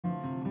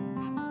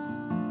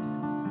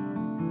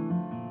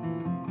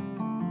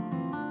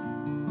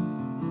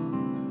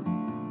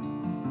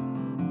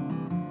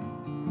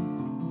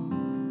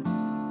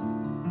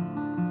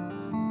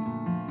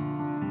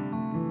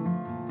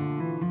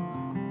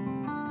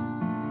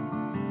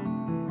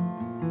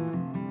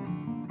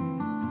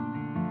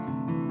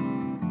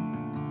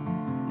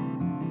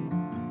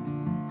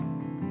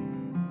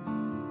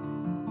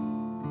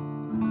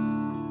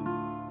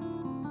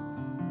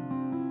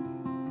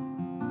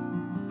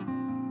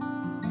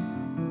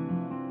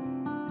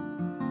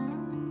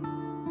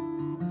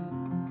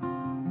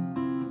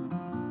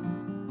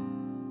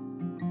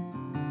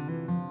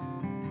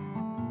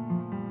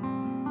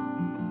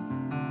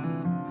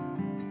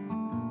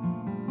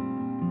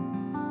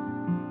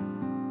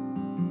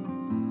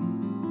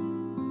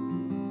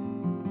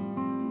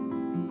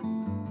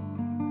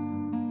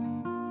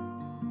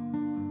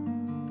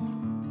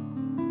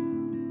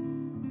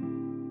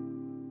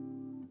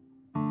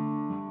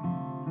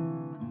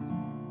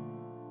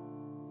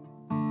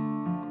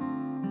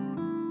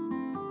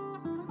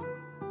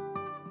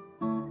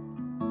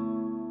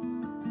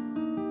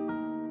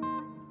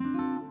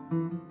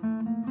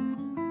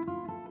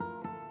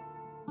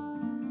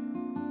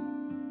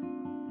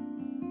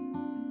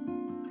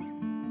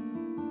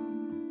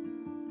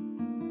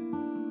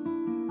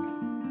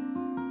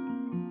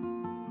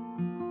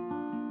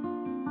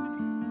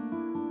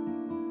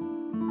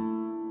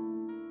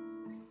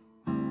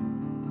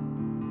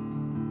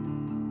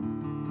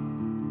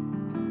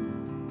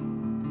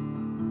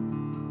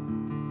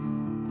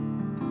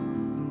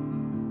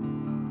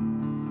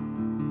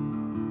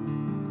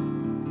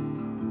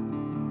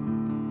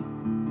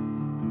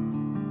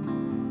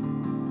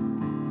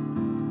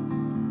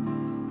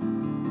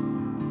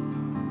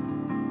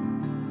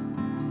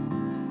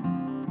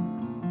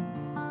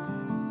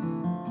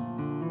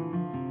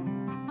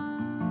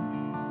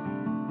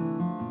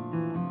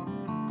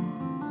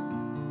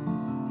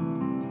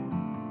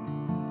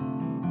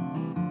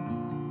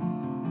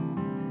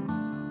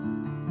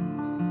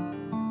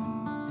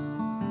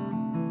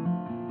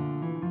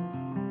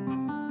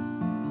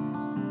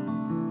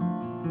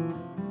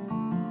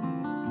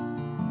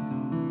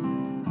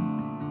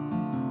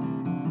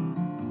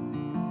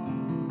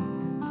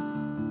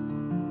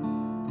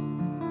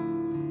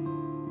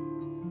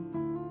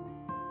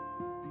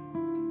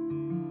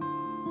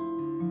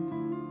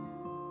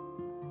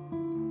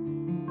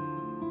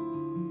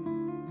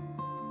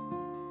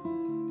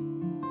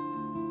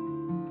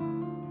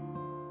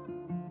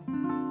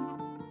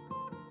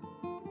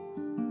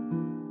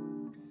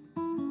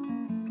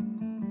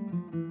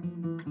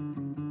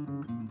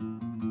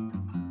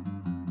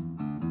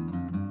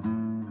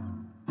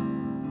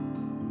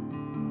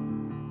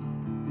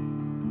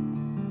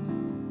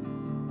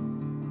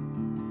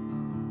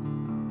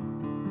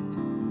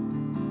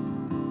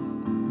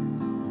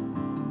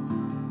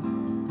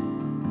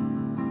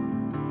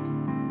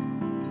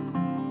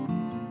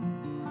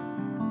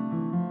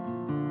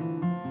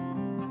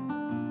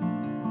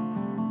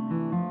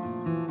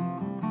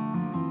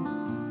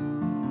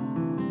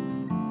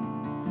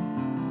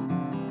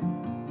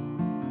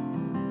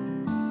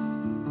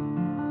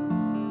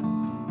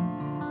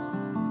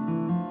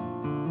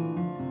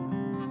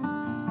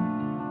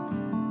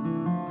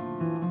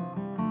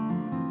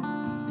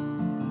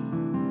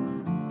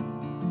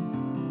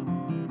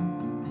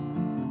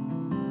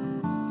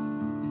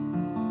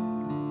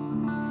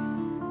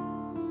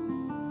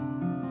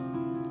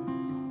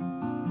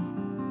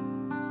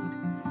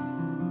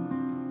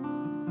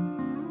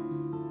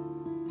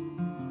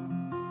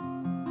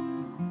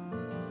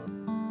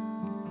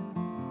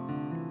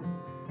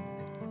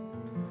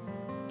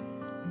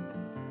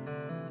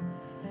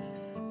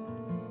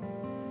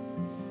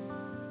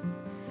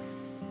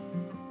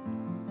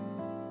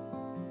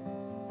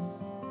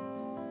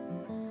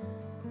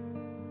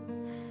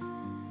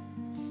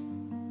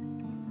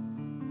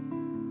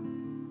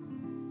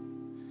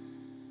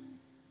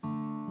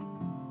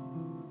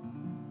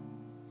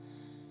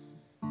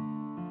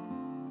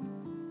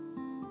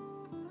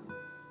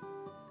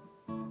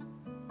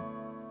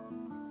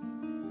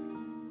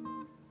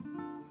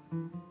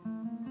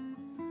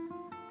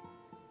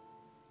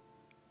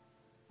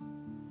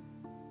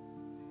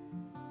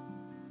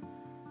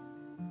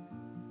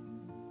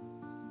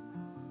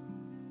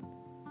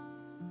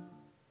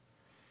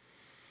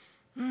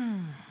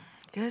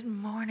Good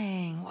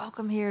morning.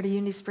 Welcome here to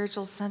Unity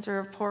Spiritual Center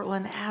of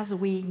Portland as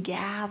we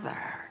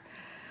gather.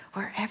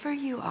 Wherever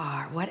you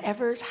are,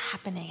 whatever's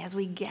happening, as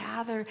we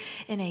gather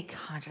in a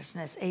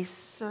consciousness, a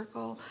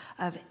circle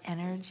of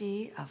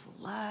energy, of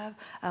love,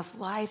 of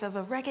life, of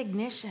a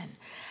recognition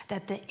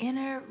that the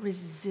inner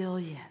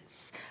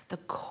resilience, the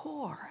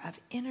core of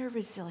inner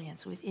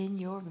resilience within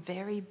your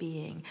very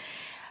being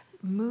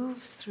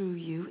moves through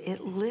you,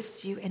 it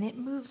lifts you, and it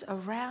moves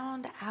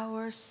around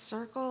our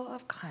circle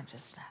of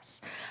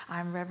consciousness.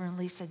 I'm Reverend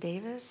Lisa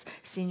Davis,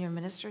 Senior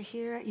Minister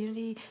here at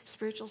Unity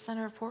Spiritual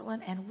Center of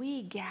Portland, and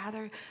we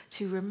gather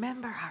to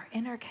remember our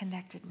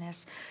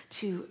interconnectedness,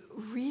 to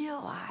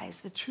realize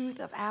the truth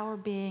of our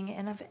being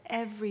and of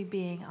every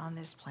being on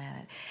this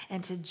planet,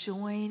 and to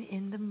join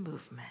in the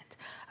movement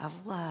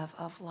of love,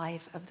 of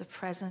life, of the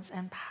presence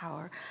and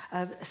power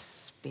of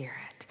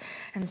spirit.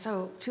 And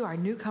so to our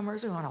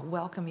newcomers, we want to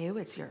welcome you.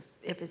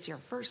 If it's your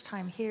first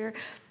time here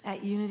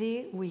at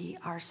Unity, we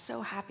are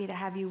so happy to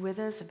have you with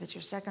us. If it's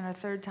your second or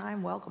third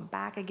time, welcome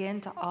back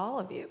again to all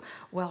of you.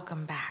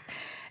 Welcome back.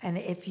 And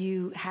if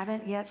you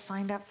haven't yet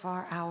signed up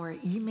for our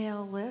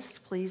email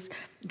list, please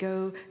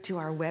go to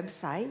our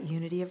website,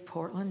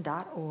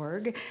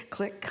 unityofportland.org,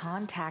 click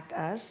Contact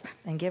Us,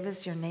 and give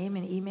us your name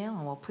and email,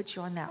 and we'll put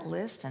you on that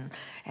list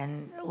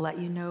and let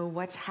you know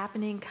what's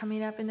happening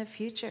coming up in the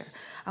future.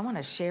 I want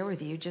to share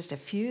with you just a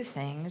few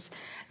things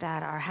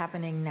that are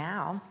happening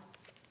now.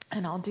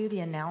 And I'll do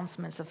the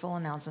announcements, the full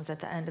announcements at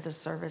the end of the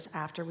service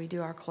after we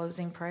do our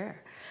closing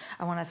prayer.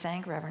 I want to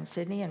thank Reverend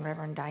Sidney and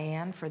Reverend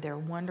Diane for their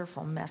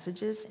wonderful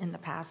messages in the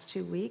past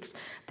 2 weeks.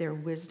 Their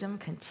wisdom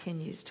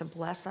continues to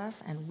bless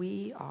us, and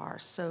we are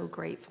so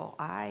grateful.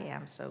 I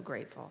am so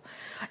grateful.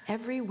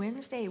 Every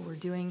Wednesday, we're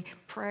doing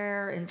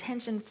prayer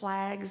intention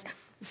flags,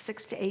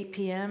 6 to 8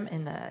 p.m.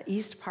 in the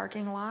east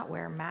parking lot.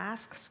 Wear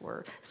masks.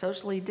 We're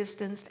socially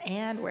distanced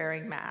and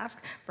wearing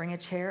masks. Bring a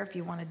chair if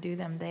you want to do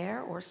them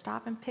there, or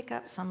stop and pick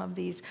up some of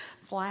these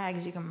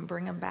flags. You can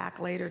bring them back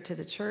later to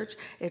the church.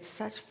 It's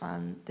such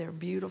fun. They're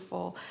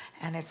beautiful,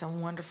 and it's a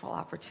wonderful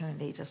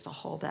opportunity just to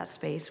hold that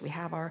space. We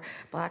have our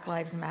Black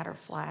Lives Matter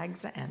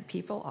flags, and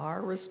people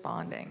are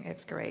responding.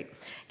 It's great.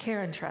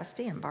 Karen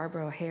Trusty and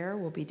Barbara O'Hare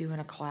will be doing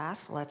a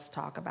class, Let's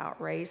Talk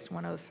About Race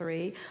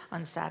 103,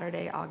 on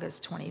Saturday,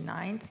 August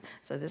 29th.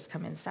 So this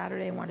coming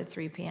Saturday, 1 to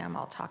 3 p.m.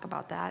 I'll talk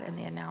about that in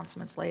the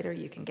announcements later.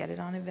 You can get it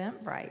on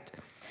Eventbrite.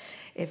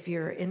 If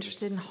you're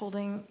interested in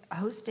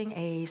hosting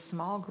a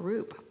small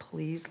group,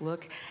 please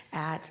look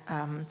at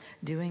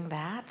doing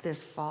that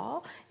this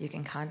fall. You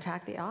can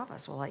contact the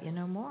office. We'll let you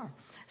know more.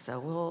 So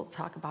we'll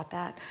talk about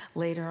that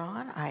later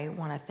on. I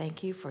want to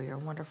thank you for your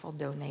wonderful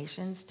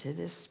donations to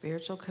this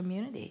spiritual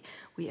community.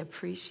 We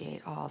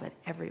appreciate all that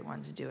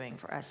everyone's doing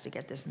for us to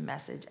get this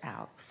message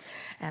out.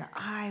 And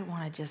I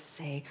want to just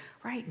say,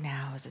 right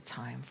now is a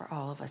time for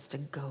all of us to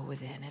go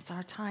within. It's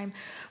our time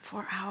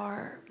for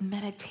our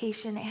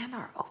meditation and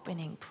our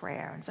opening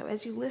prayer. And so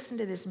as you listen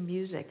to this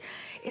music,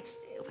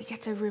 we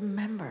get to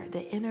remember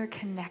the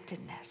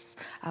interconnectedness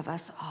of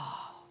us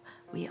all.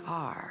 We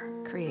are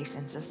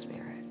creations of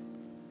spirit.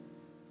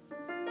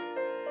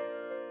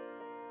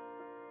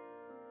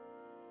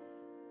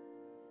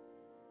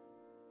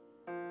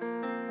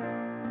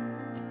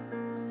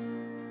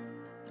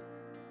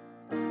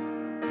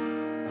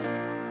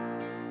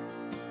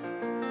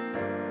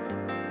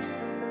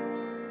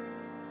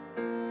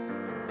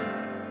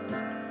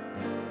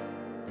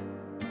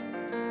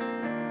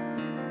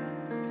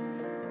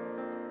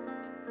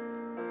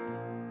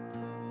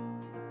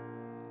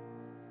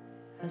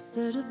 I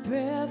said a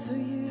prayer for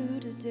you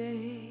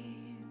today.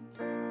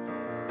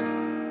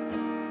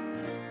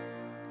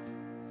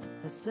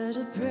 I said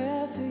a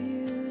prayer for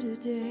you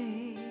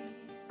today.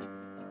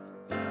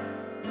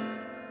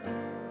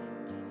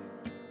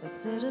 I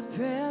said a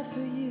prayer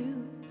for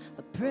you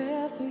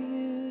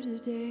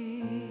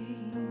today.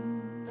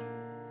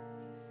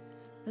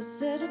 I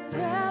said a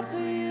prayer for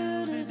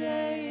you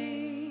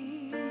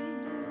today.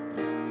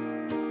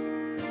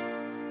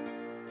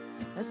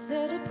 I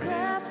said a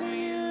prayer for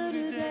you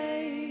today.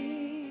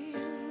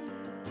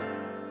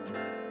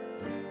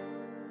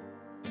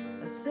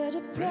 I said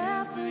a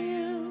prayer for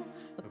you,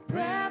 a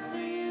prayer for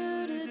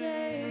you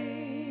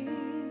today.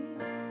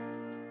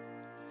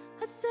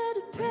 I said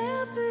a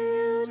prayer for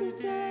you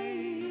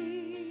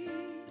today.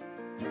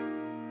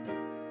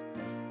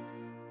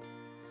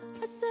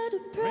 I said a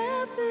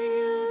prayer for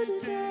you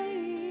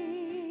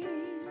today.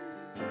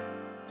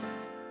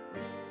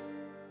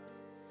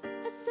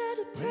 I said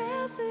a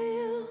prayer for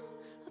you,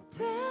 a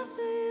prayer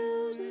for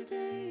you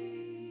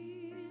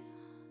today.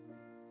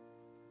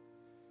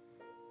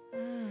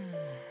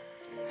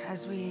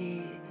 As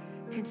we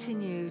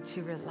continue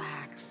to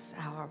relax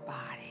our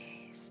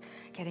bodies,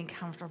 getting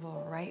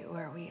comfortable right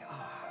where we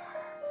are,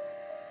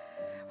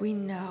 we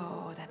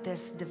know that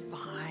this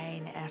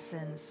divine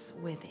essence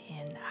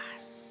within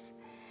us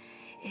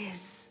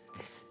is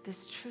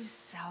this true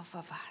self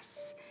of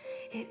us.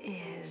 It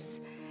is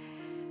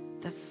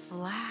the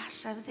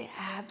flash of the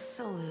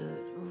absolute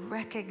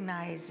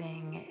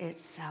recognizing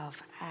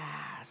itself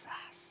as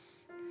us.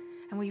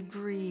 And we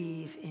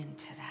breathe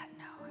into that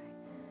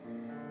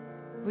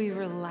knowing. We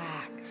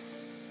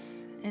relax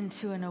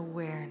into an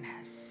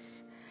awareness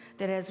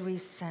that as we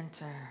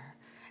center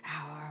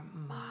our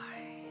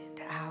mind,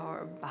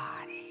 our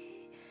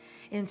body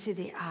into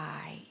the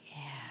I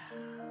am,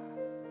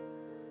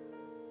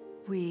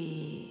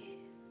 we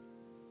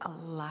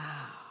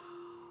allow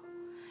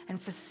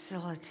and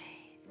facilitate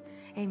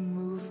a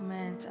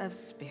movement of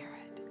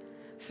spirit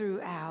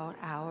throughout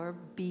our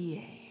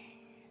being.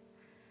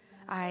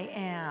 I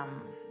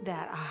am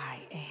that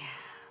I am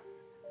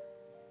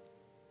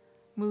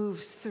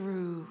moves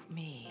through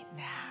me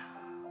now.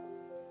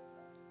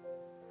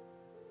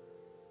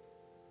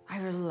 I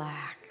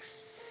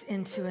relax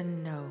into a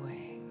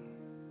knowing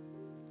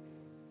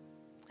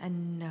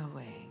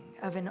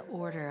of an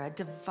order, a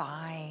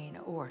divine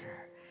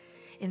order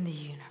in the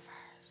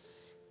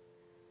universe.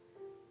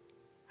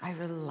 I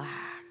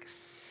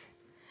relax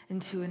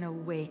into an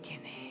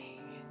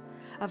awakening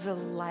of the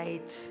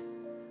light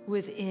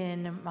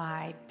within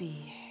my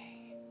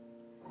being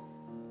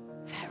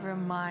that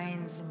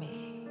reminds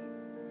me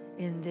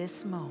in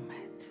this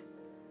moment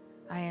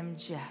I am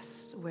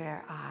just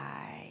where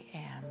I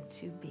am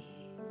to be.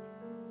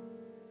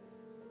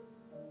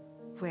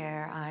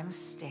 Where I'm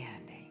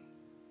standing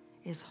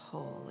is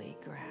holy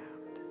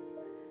ground.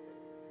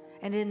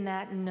 And in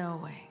that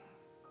knowing,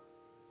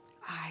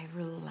 I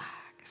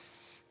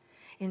relax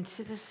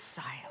into the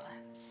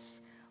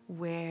silence.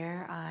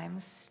 Where I'm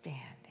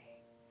standing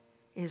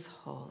is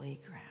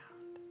holy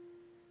ground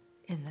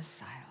in the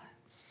silence.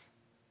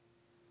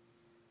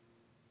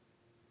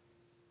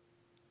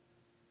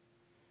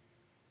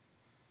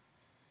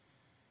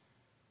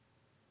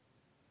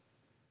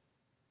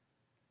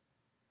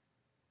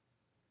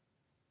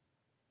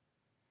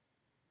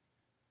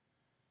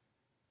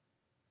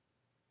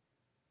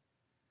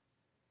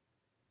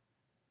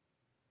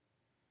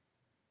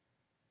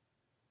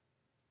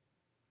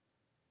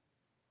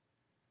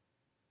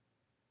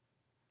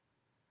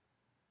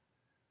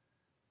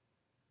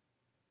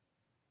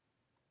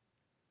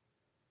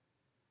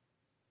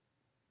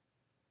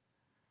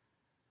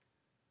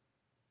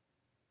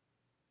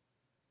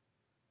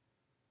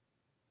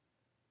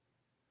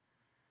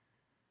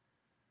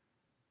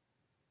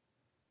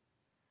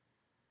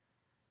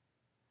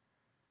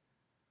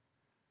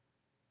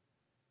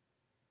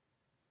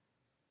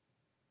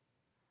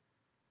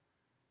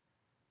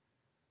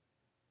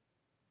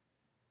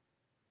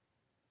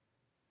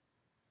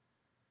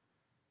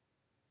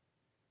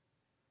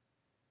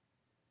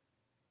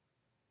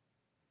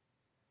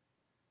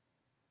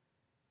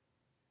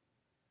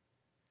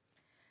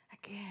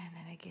 Again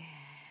and again,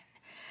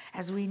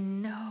 as we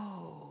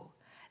know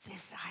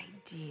this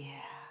idea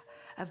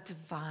of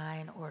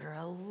divine order,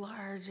 a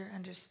larger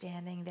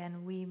understanding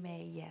than we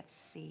may yet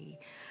see.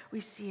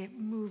 We see it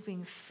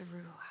moving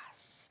through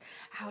us,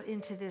 out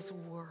into this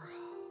world.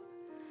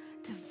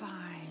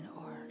 Divine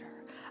order,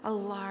 a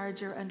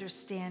larger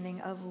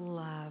understanding of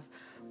love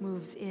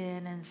moves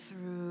in and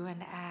through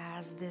and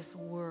as this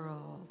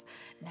world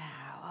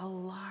now. A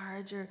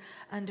larger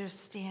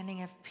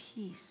understanding of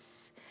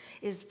peace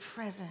is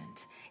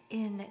present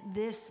in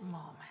this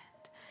moment.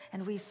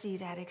 And we see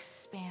that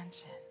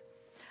expansion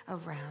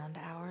around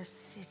our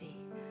city,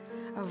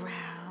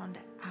 around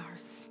our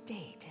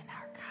state and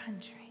our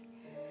country,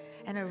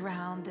 and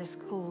around this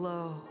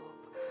globe.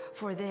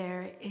 For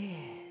there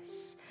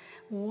is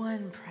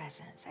one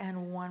presence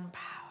and one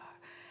power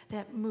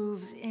that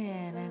moves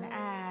in and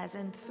as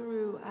and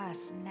through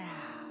us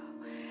now.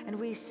 And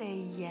we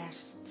say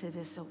yes to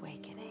this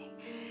awakening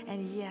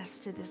and yes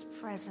to this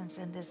presence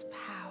and this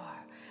power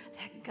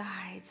that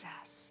guides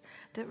us,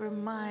 that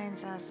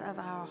reminds us of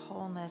our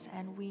wholeness.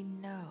 And we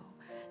know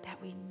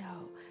that we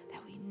know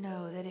that we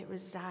know that it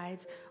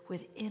resides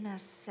within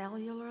us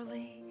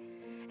cellularly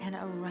and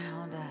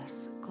around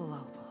us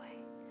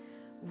globally.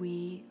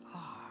 We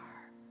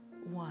are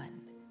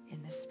one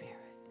in the Spirit.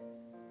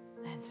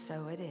 And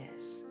so it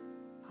is.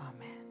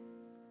 Amen.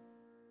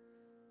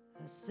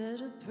 I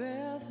said a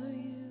prayer for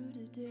you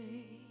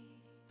today.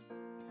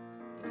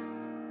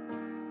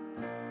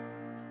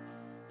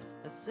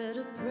 I said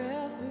a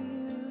prayer for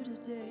you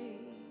today.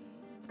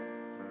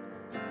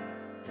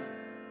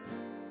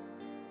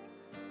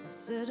 I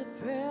said a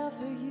prayer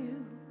for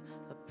you,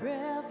 a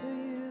prayer for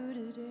you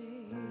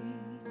today.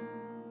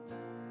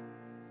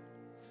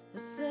 I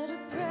said a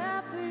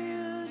prayer for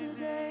you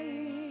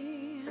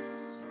today.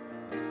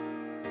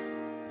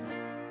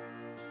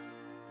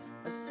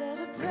 I said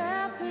a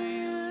prayer for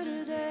you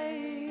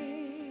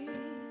today.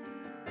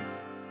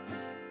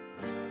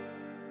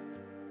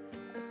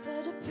 I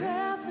said a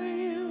prayer for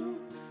you,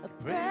 a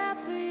prayer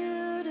for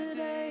you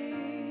today.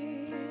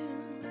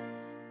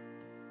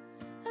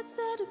 I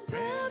said a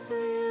prayer for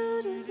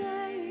you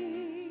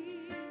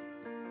today.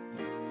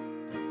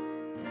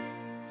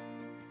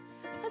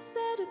 I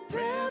said a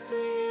prayer for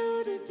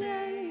you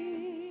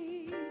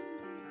today.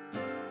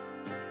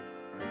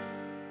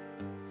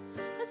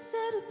 I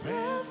said a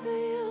prayer for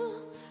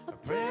you, a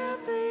prayer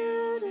for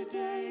you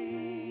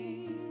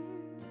today.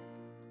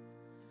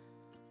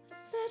 I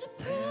said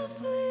a prayer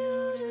for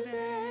you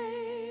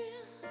today.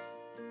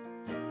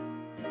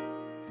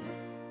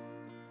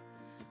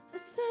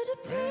 said a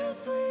prayer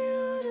for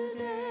you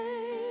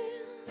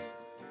today.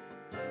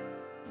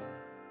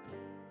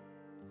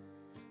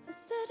 I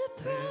said a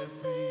prayer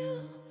for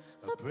you,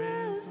 a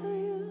prayer for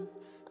you,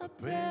 a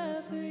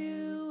prayer for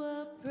you,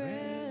 a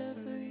prayer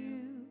for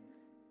you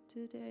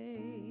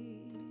today.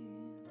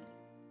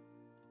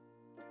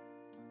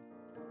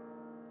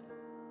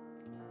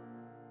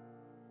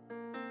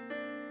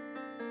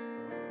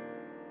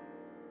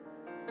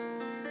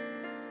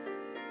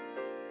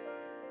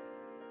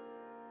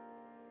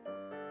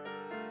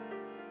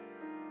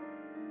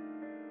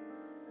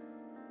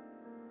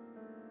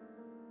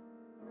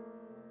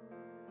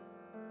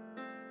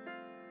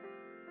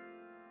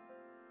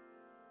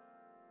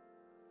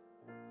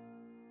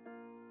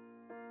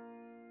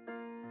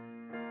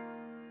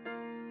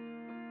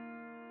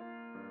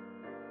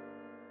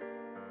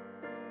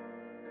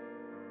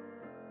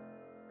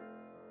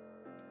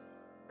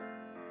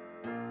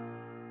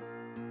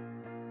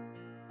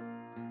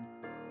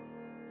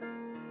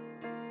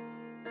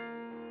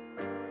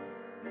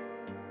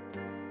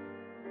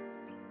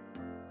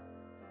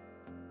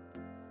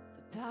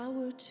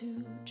 Power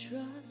to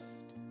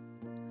trust,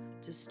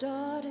 to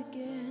start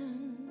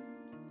again,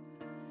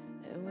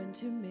 and when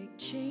to make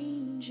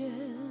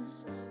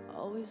changes,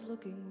 always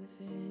looking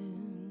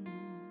within.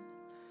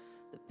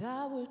 The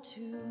power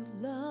to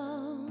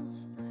love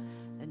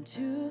and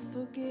to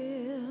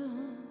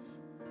forgive,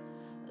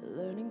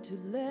 learning to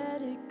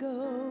let it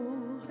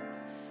go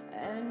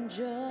and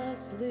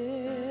just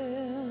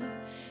live.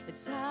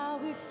 It's how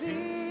we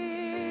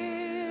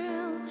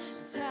feel,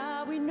 it's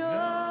how we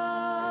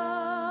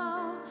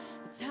know,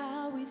 it's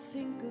how we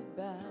think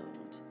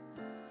about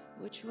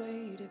which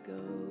way to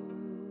go.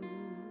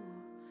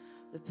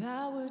 The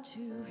power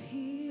to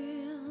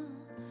heal,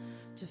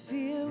 to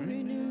feel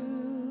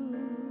renewed.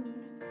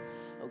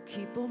 Oh,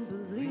 keep on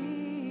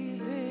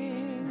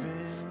believing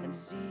and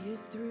see it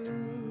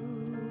through.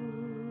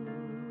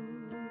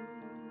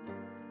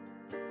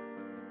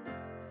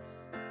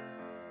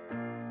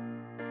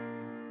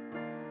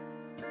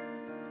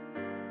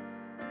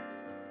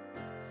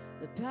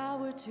 The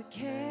power to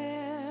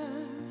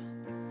care,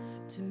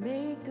 to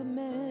make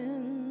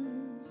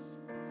amends,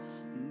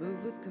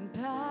 move with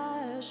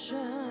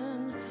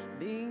compassion,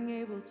 being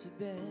able to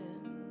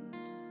bend.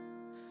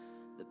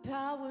 The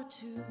power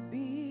to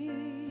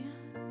be,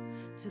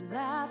 to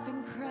laugh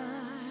and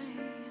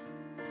cry,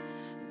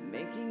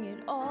 making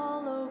it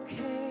all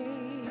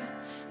okay,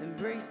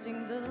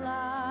 embracing the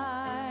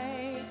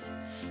light.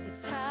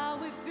 It's how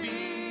we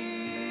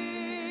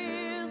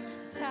feel,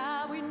 it's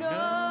how we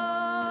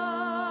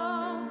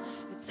know,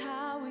 it's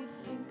how we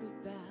think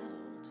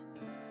about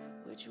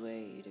which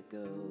way to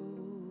go.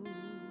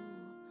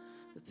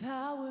 The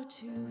power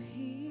to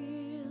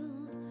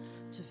heal,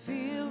 to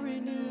feel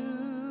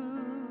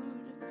renewed.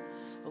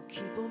 Oh,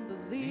 keep on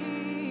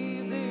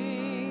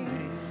believing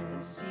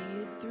and see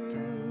it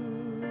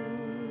through.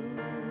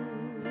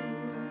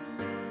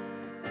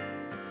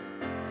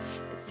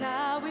 It's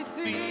how we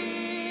feel,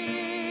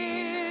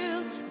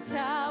 it's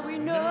how we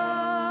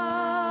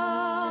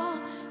know,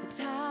 it's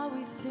how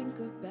we think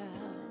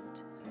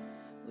about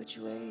which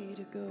way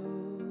to go.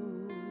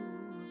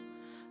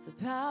 The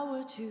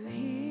power to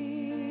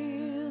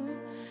heal,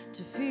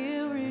 to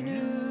feel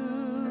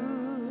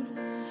renewed.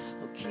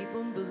 Oh, keep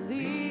on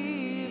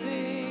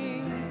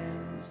believing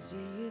and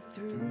see it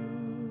through.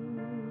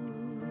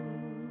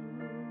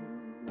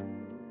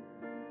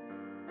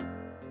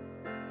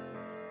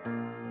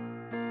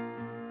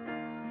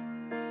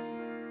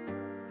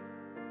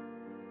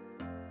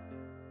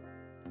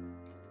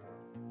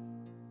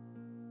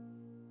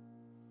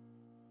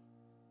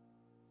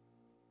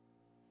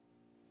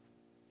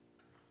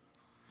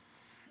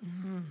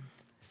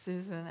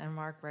 Susan and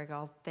Mark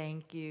Bregall,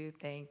 thank you,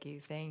 thank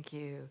you, thank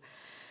you.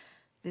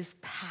 This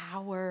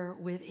power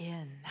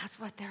within, that's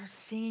what they're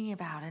singing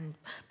about and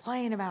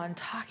playing about and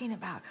talking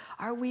about.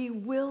 Are we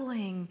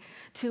willing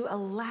to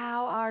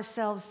allow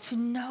ourselves to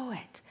know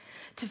it,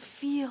 to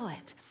feel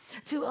it,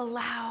 to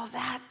allow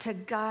that to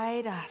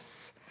guide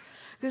us?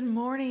 Good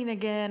morning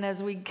again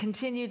as we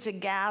continue to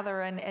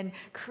gather and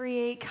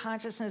create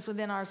consciousness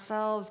within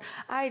ourselves.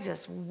 I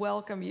just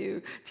welcome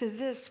you to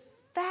this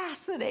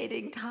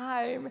fascinating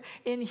time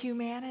in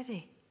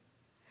humanity.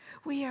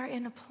 We are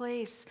in a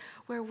place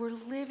where we're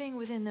living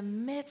within the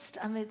midst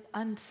of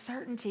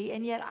uncertainty,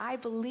 and yet I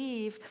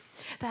believe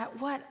that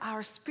what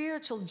our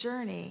spiritual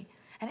journey,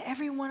 and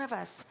every one of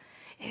us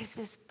is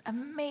this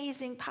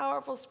amazing,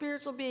 powerful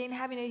spiritual being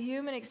having a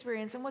human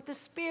experience, and what the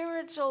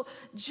spiritual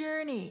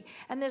journey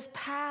and this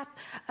path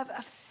of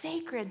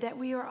sacred that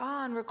we are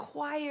on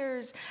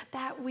requires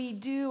that we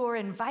do, or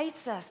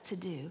invites us to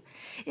do,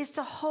 is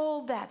to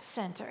hold that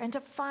center and to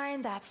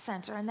find that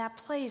center and that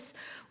place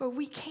where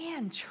we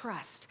can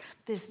trust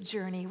this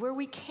journey, where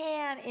we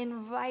can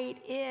invite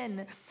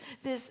in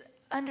this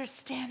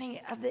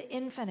understanding of the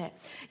infinite.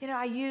 You know,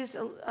 I used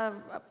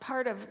a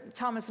part of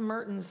Thomas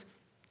Merton's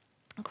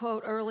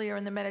quote earlier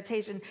in the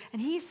meditation,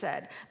 and he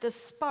said, the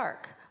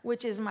spark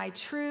which is my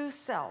true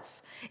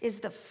self, is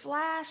the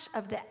flash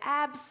of the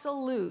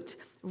absolute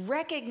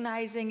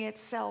recognizing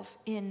itself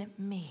in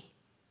me.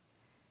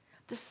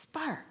 The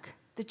spark,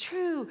 the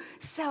true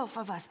self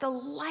of us, the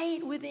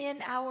light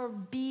within our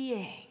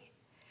being.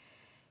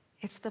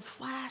 It's the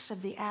flash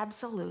of the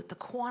absolute, the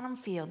quantum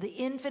field, the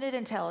infinite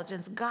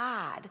intelligence,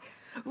 God,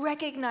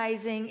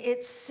 recognizing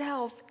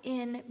itself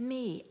in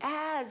me,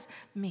 as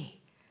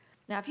me.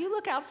 Now, if you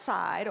look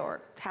outside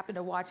or happen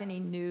to watch any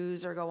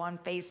news or go on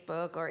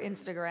Facebook or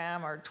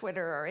Instagram or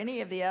Twitter or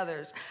any of the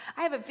others,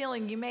 I have a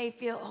feeling you may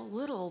feel a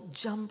little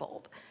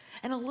jumbled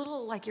and a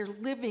little like you're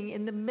living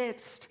in the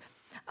midst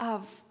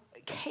of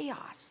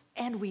chaos.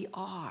 And we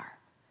are.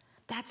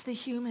 That's the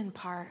human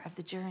part of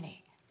the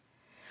journey.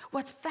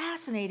 What's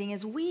fascinating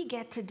is we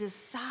get to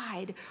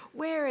decide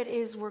where it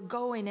is we're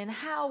going and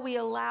how we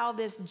allow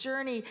this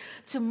journey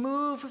to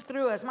move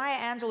through us. Maya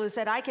Angelou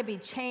said, I can be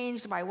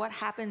changed by what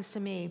happens to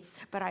me,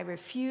 but I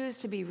refuse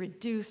to be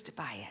reduced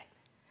by it.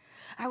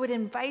 I would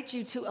invite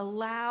you to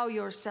allow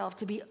yourself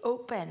to be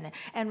open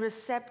and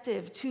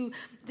receptive to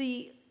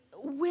the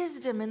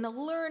wisdom and the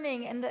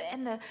learning and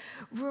the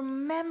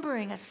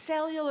remembering, a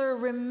cellular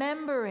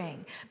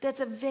remembering that's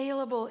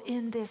available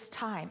in this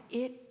time.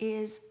 It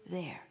is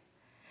there.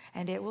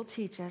 And it will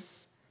teach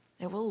us,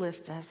 it will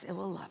lift us, it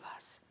will love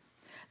us.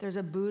 There's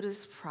a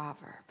Buddhist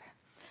proverb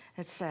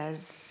that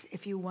says,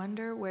 if you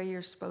wonder where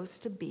you're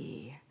supposed to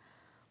be,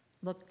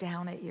 look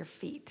down at your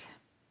feet.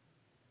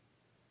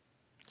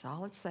 That's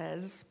all it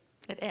says.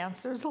 It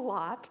answers a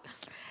lot.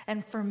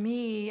 And for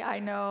me, I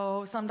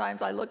know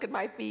sometimes I look at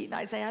my feet and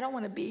I say, I don't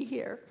want to be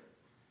here.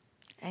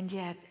 And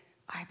yet,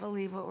 I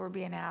believe what we're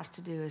being asked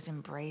to do is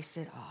embrace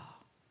it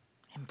all.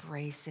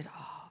 Embrace it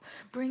all.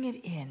 Bring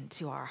it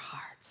into our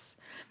hearts.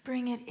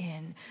 Bring it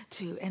in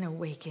to an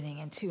awakening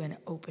and to an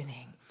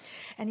opening.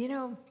 And you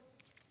know,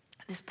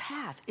 this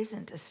path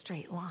isn't a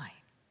straight line.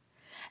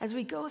 As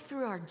we go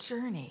through our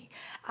journey,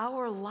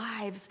 our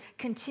lives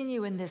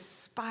continue in this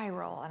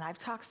spiral. And I've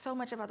talked so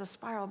much about the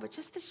spiral, but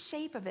just the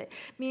shape of it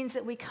means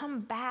that we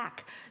come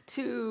back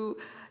to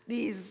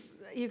these,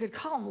 you could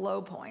call them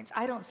low points.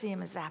 I don't see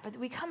them as that, but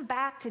we come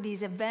back to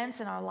these events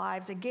in our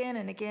lives again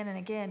and again and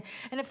again.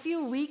 And a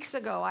few weeks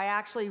ago, I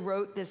actually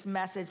wrote this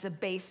message, the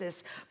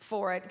basis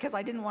for it, because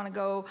I didn't want to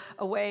go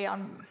away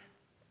on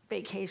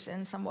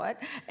vacation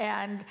somewhat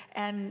and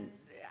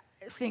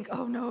think,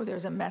 oh no,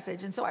 there's a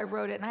message. And so I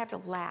wrote it, and I have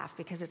to laugh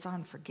because it's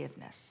on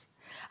forgiveness.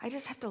 I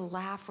just have to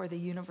laugh where the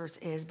universe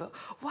is. But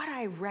what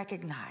I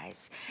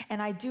recognize,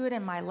 and I do it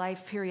in my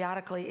life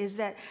periodically, is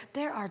that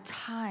there are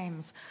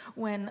times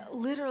when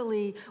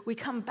literally we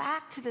come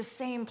back to the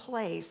same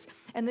place,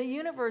 and the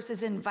universe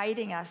is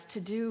inviting us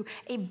to do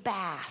a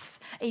bath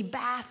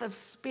of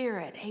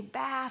spirit, a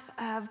bath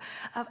of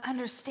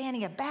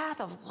understanding, a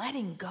bath of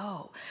letting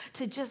go,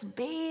 to just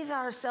bathe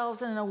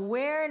ourselves in an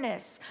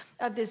awareness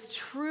of this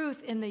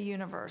truth in the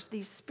universe,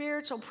 these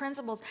spiritual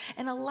principles,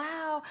 and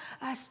allow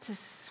us to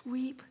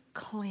sweep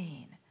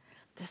clean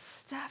the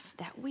stuff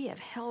that we have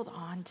held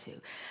on to,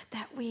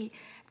 that we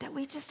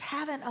just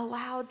haven't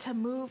allowed to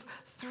move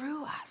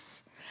through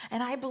us.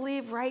 And I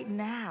believe right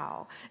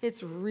now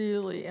it's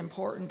really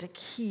important to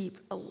keep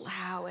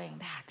allowing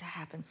that to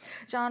happen.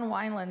 John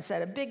Wineland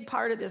said, a big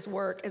part of this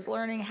work is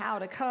learning how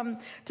to come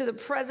to the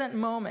present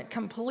moment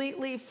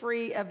completely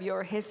free of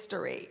your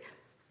history.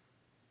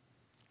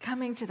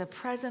 Coming to the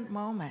present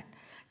moment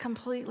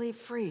completely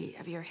free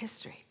of your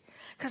history.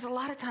 Because a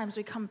lot of times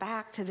we come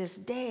back to this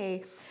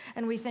day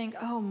and we think,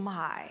 oh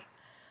my,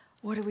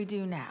 what do we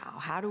do now?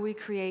 How do we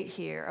create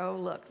here? Oh,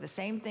 look, the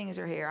same things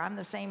are here. I'm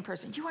the same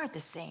person. You aren't the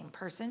same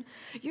person.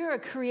 You're a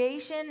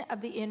creation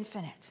of the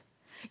infinite.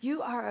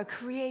 You are a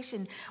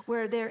creation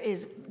where there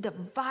is the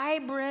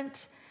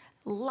vibrant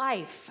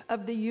life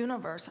of the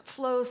universe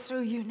flows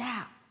through you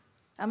now.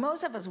 Now,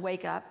 most of us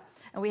wake up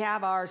and we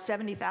have our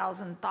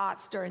 70,000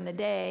 thoughts during the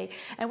day,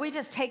 and we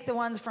just take the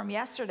ones from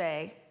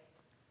yesterday,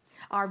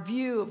 our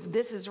view of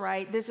this is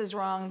right, this is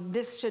wrong,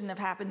 this shouldn't have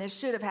happened, this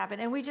should have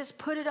happened, and we just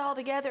put it all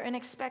together and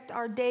expect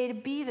our day to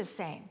be the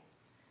same.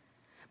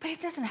 But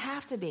it doesn't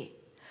have to be.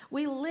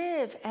 We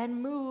live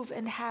and move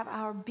and have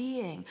our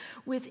being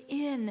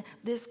within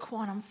this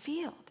quantum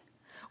field.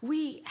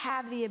 We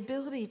have the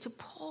ability to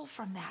pull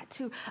from that,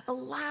 to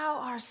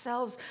allow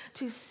ourselves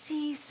to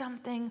see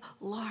something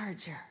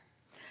larger.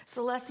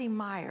 Celeste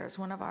Myers,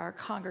 one of our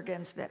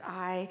congregants that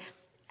I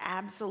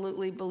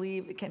absolutely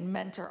believe can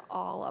mentor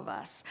all of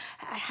us,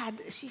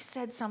 she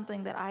said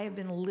something that I have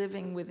been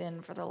living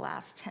within for the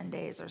last 10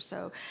 days or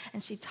so.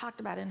 And she talked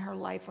about in her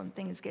life when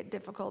things get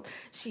difficult,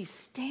 she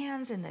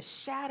stands in the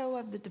shadow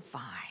of the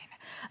divine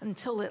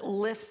until it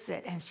lifts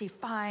it, and she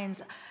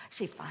finds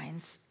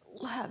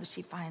love,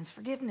 she finds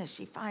forgiveness,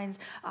 she finds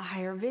a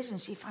higher vision,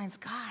 she finds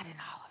God in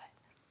all of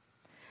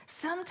it.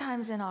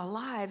 Sometimes in our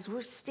lives,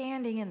 we're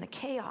standing in the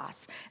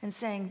chaos and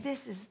saying,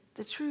 this is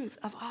the truth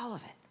of all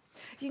of it.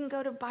 You can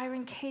go to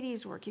Byron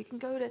Katie's work. You can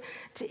go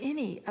to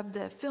any of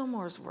the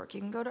Fillmore's work. You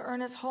can go to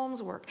Ernest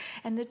Holmes' work.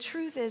 And the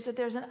truth is that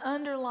there's an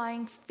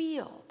underlying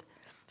field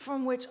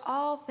from which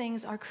all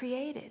things are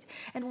created.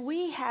 And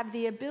we have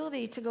the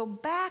ability to go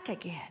back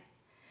again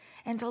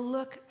and to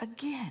look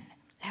again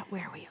at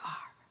where we are.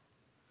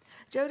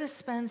 Joe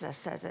Dispenza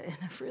says it in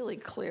a really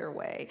clear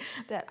way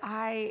that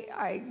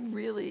I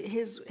really,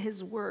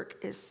 his work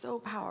is so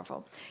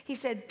powerful. He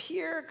said,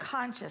 pure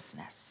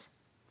consciousness.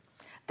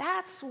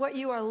 That's what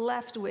you are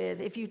left with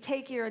if you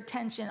take your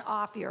attention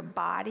off your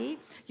body,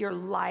 your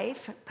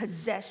life,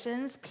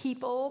 possessions,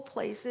 people,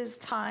 places,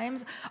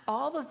 times,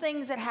 all the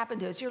things that happen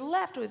to us. You're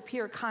left with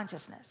pure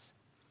consciousness.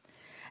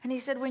 And he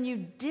said, when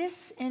you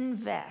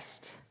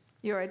disinvest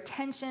your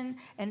attention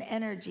and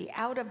energy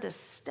out of the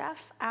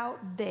stuff out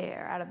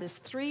there, out of this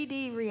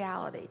 3D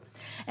reality,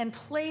 and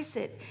place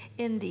it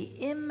in the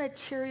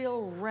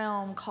immaterial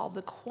realm called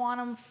the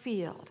quantum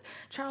field.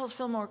 Charles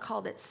Fillmore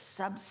called it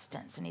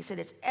substance, and he said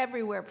it's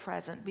everywhere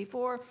present.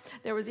 Before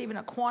there was even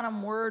a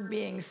quantum word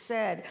being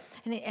said,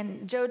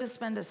 and Joe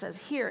Dispenza says,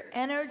 here,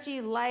 energy,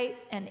 light,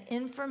 and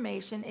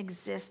information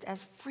exist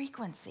as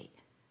frequency.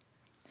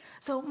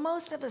 So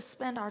most of us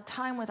spend our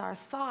time with our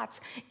thoughts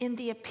in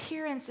the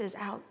appearances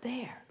out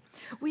there.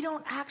 We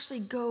don't actually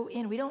go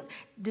in. We don't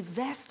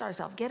divest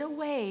ourselves, get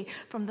away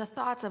from the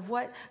thoughts of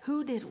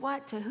who did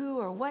what to who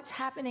or what's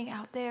happening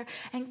out there,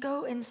 and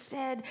go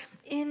instead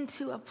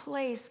into a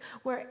place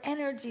where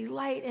energy,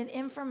 light, and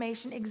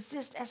information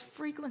exist as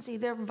frequency.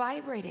 They're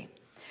vibrating.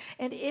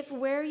 And if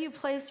where you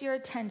place your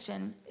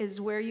attention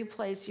is where you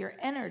place your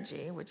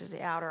energy, which is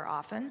the outer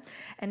often,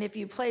 and if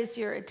you place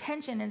your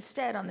attention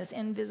instead on this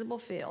invisible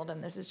field,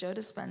 and this is Joe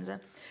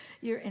Dispenza,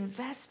 you're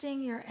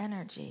investing your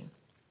energy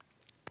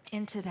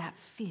into that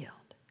field.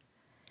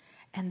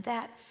 And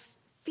that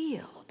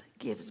field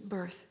gives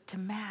birth to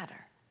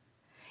matter.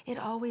 It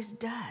always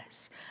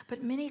does.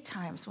 But many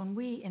times when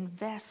we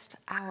invest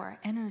our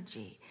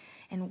energy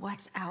in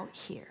what's out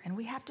here, and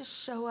we have to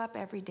show up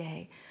every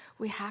day,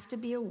 we have to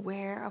be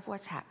aware of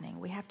what's happening.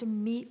 We have to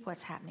meet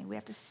what's happening. We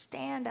have to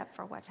stand up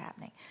for what's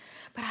happening.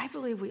 But I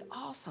believe we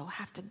also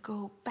have to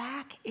go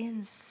back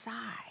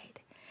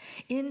inside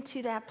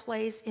into that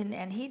place.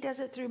 And he does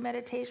it through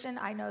meditation.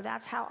 I know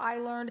that's how I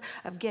learned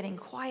of getting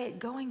quiet,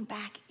 going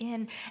back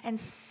in and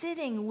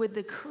sitting with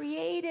the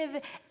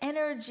creative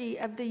energy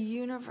of the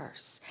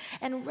universe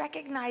and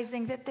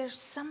recognizing that there's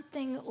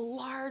something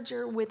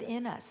larger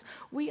within us.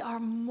 We are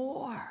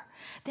more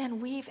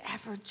than we've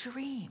ever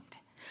dreamed.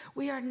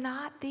 We are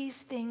not these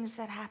things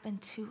that happen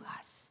to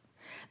us.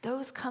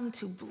 Those come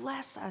to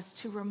bless us,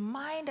 to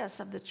remind us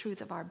of the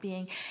truth of our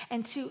being,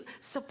 and to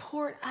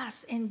support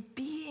us in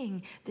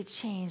being the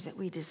change that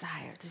we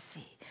desire to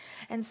see.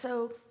 And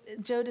so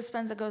Joe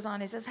Dispenza goes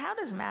on, he says, how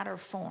does matter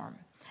form?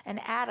 An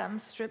atom,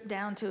 stripped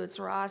down to its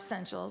raw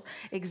essentials,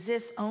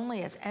 exists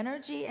only as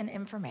energy and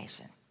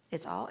information.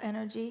 It's all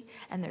energy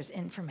and there's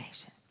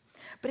information.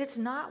 But it's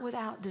not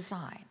without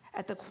design.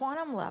 At the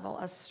quantum level,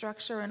 a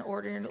structure and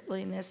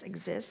orderliness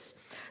exists,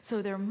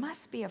 so there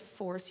must be a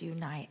force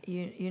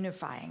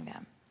unifying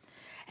them.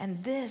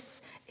 And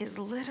this is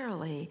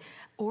literally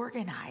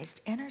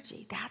organized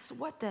energy. That's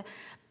what the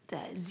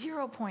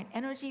 0-point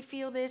energy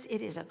field is.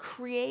 It is a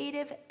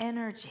creative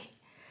energy.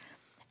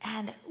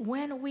 And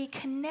when we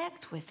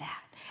connect with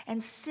that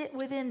and sit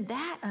within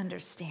that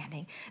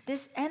understanding,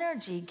 this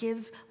energy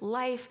gives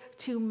life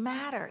to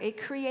matter.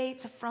 It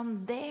creates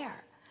from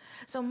there.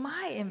 So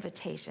my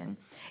invitation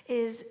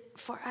is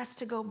for us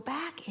to go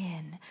back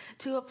in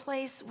to a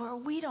place where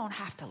we don't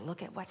have to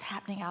look at what's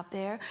happening out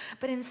there,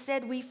 but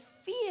instead we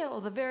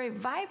feel the very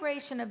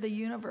vibration of the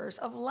universe,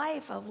 of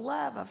life, of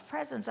love, of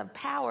presence, of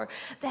power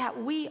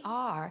that we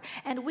are,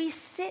 and we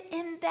sit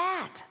in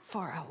that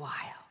for a while.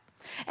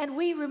 And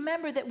we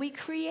remember that we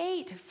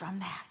create from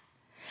that.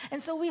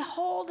 And so we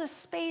hold a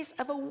space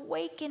of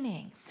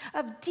awakening,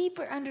 of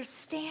deeper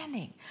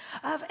understanding,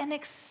 of an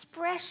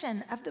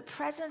expression of the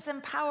presence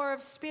and power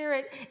of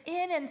Spirit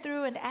in and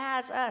through and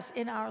as us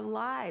in our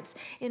lives,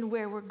 in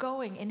where we're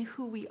going, in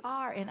who we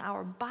are, in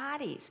our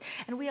bodies.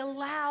 And we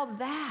allow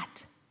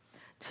that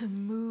to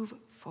move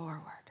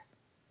forward.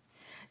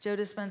 Joe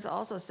Dispenza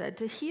also said,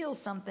 to heal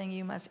something,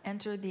 you must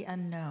enter the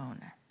unknown.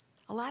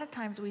 A lot of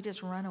times we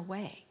just run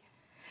away.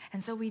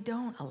 And so we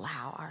don't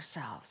allow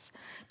ourselves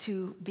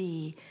to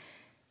be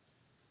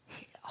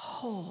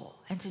whole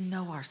and to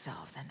know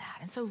ourselves in that.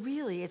 And so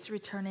really it's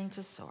returning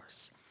to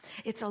source.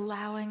 It's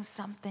allowing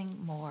something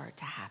more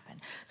to happen.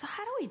 So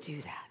how do we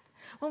do that?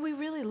 When we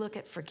really look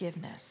at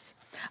forgiveness,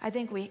 I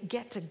think we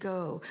get to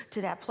go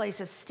to that place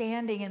of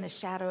standing in the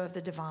shadow of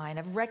the divine,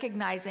 of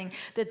recognizing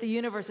that the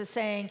universe is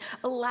saying,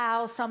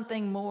 allow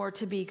something more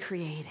to be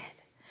created.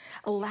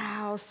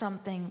 Allow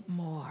something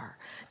more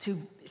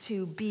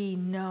to be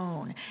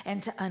known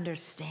and to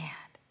understand.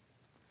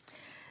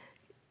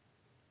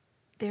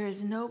 There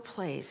is no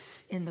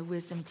place in the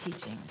wisdom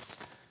teachings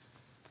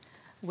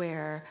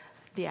where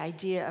the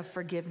idea of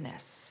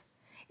forgiveness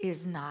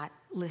is not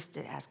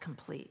listed as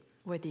complete.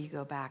 Whether you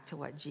go back to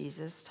what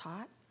Jesus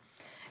taught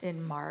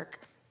in Mark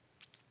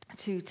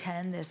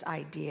 2:10, this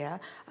idea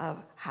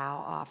of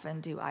how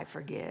often do I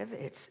forgive?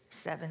 It's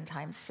 7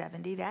 times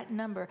 70. That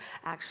number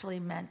actually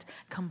meant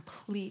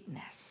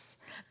completeness.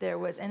 There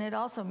was, and it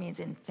also means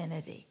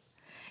infinity.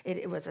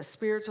 It was a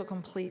spiritual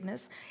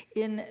completeness.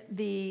 In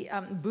the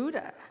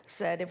Buddha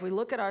said, if we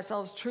look at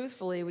ourselves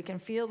truthfully, we can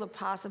feel the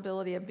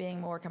possibility of being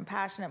more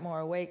compassionate, more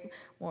awake,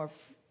 more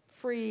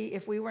free.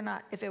 If it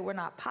were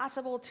not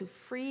possible to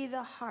free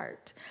the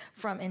heart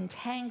from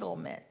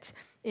entanglement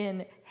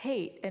in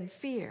hate and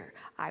fear,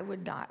 I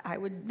would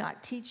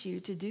not teach you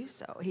to do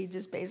so. He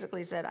just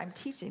basically said, I'm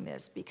teaching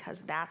this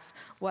because that's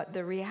what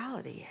the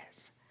reality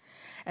is.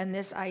 And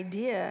this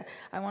idea,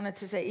 I wanted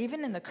to say,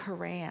 even in the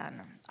Quran,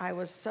 I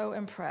was so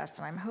impressed,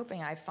 and I'm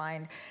hoping I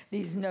find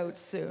these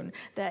notes soon,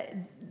 that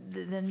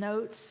the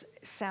notes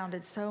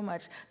sounded so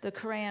much. The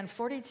Quran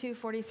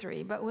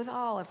 42:43, but with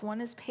all, if one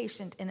is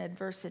patient in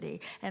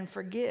adversity and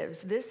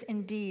forgives, this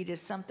indeed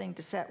is something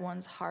to set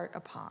one's heart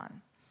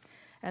upon.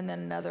 And then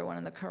another one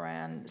in the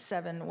Quran,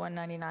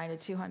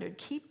 7:199-200,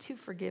 keep to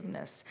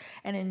forgiveness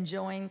and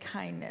enjoin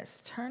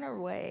kindness. Turn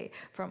away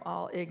from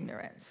all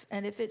ignorance.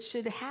 And if it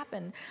should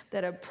happen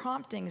that a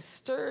prompting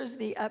stirs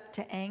thee up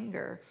to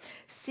anger,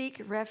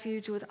 seek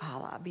refuge with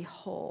Allah.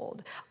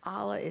 Behold,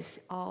 Allah is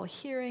all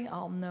hearing,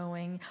 all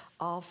knowing,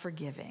 all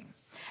forgiving.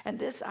 And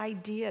this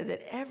idea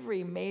that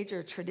every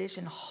major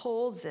tradition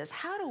holds this,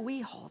 how do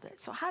we hold it?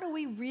 So how do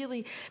we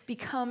really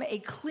become a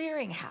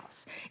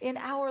clearinghouse? In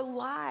our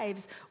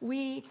lives,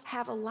 we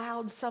have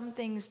allowed some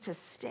things to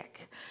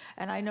stick.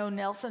 And I know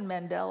Nelson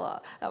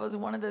Mandela, that was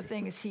one of the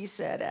things he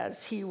said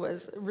as he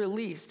was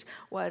released,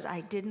 was,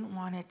 I didn't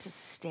want it to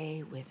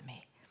stay with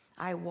me.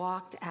 I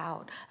walked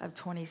out of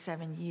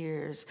 27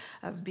 years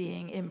of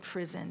being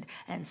imprisoned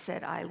and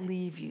said, I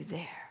leave you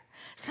there.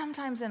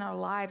 Sometimes in our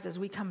lives, as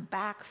we come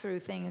back through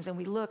things and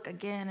we look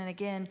again and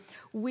again,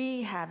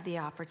 we have the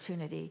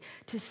opportunity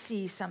to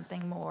see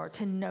something more,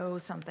 to know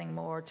something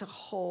more, to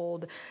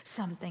hold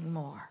something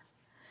more.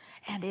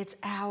 And it's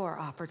our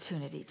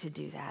opportunity to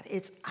do that.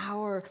 It's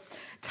our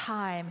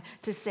time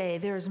to say,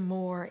 there's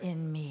more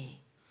in me.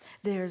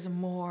 There's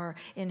more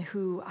in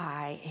who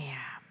I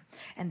am.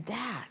 And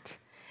that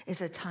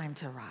is a time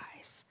to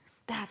rise.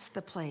 That's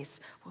the place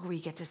where we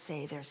get to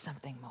say there's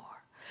something more.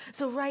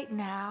 So right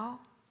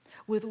now,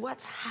 with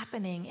what's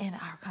happening in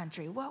our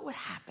country, what would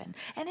happen?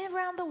 And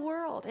around the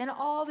world, in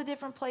all the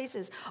different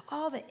places,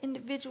 all the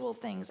individual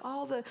things,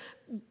 all the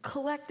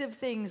collective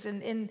things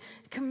in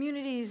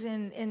communities,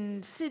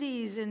 in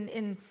cities,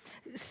 in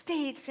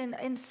states,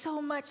 and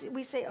so much.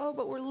 We say, oh,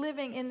 but we're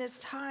living in this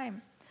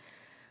time.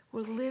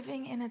 We're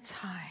living in a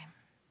time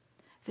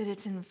that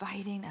it's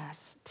inviting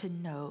us to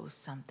know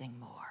something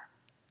more.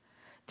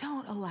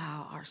 Don't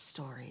allow our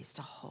stories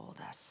to hold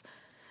us.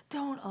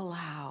 Don't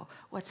allow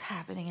what's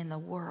happening in the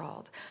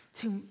world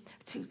to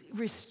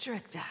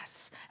restrict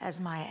us,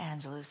 as Maya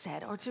Angelou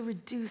said, or to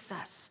reduce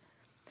us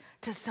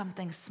to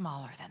something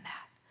smaller than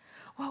that.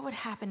 What would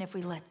happen if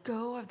we let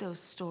go of those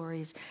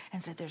stories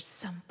and said there's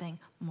something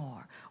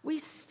more? We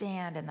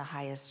stand in the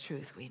highest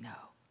truth we know.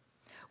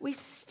 We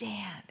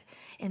stand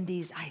in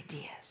these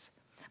ideas.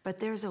 But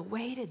there's a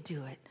way to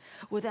do it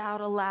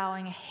without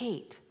allowing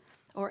hate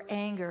or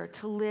anger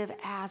to live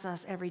as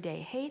us every day.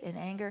 Hate and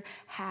anger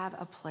have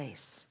a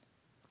place.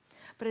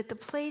 But at the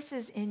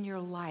places in your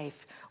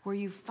life where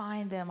you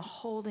find them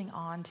holding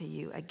on to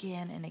you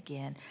again and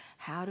again,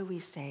 how do we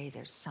say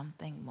there's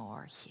something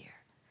more here?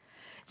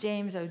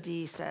 James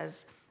O.D.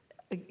 says,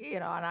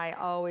 and I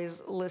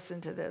always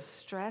listen to this,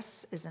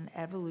 stress is an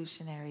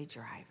evolutionary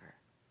driver.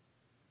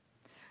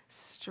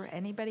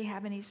 Anybody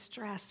have any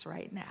stress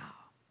right now?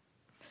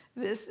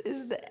 This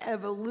is the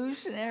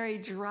evolutionary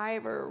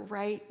driver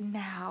right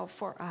now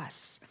for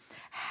us.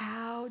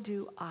 How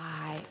do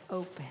I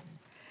open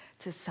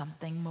to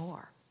something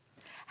more?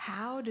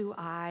 How do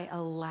I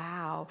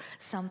allow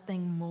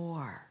something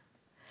more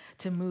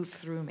to move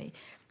through me?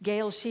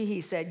 Gail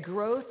Sheehy said,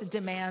 growth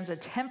demands a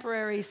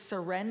temporary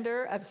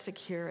surrender of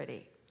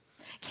security.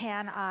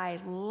 Can I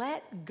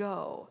let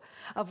go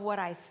of what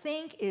I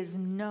think is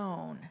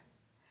known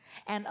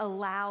and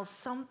allow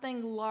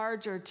something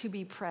larger to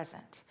be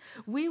present?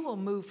 We will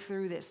move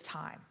through this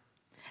time.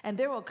 And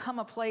there will come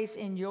a place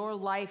in your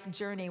life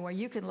journey where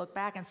you can look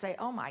back and say,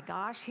 oh my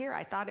gosh, here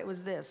I thought it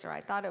was this, or I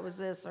thought it was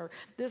this, or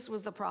this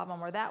was the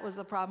problem, or that was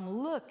the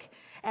problem. Look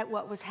at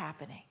what was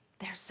happening.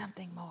 There's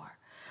something more.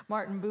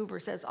 Martin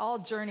Buber says, all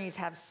journeys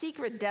have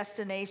secret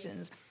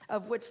destinations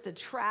of which the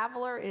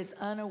traveler is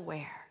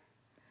unaware.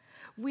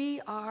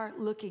 We are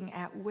looking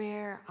at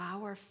where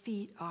our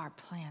feet are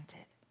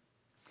planted.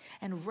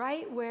 And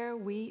right where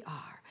we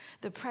are,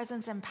 the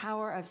presence and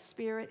power of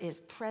Spirit is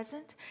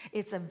present,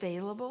 it's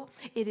available,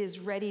 it is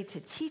ready to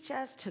teach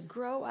us, to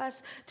grow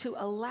us, to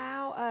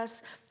allow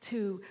us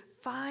to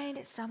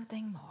find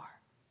something more.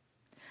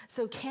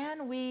 So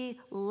can we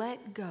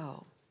let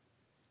go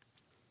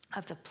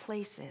of the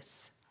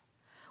places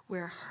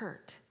where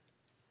hurt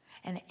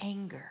and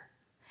anger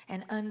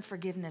and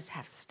unforgiveness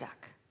have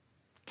stuck?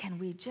 Can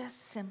we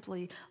just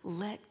simply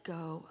let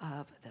go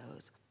of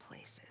those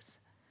places?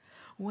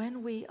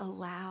 When we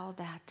allow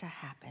that to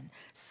happen,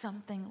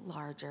 something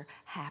larger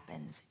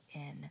happens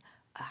in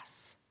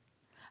us.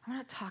 I'm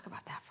going to talk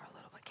about that for a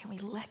little bit. Can we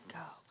let go?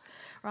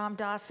 Ram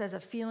Dass says a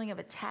feeling of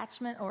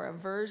attachment or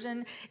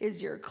aversion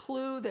is your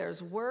clue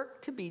there's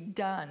work to be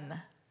done.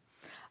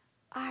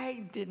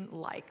 I didn't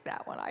like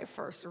that when I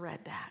first read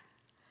that.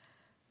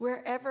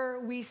 Wherever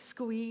we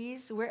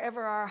squeeze,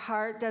 wherever our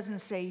heart doesn't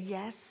say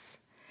yes,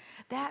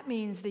 that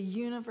means the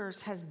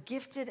universe has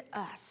gifted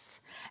us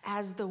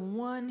as the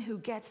one who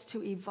gets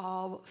to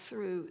evolve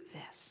through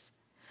this.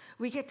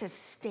 We get to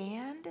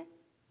stand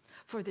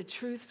for the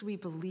truths we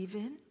believe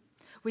in.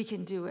 We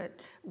can do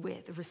it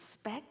with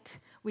respect.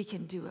 We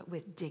can do it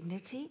with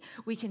dignity.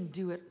 We can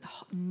do it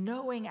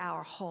knowing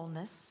our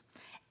wholeness.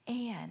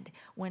 And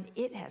when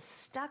it has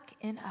stuck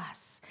in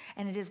us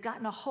and it has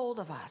gotten a hold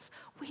of us,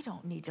 we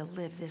don't need to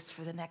live this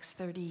for the next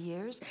 30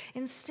 years.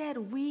 Instead,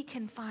 we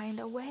can find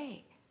a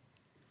way.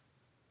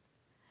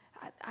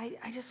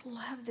 I just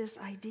love this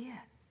idea.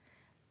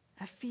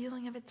 A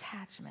feeling of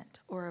attachment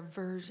or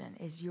aversion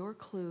is your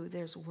clue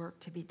there's work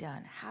to be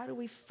done. How do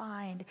we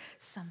find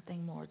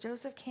something more?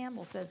 Joseph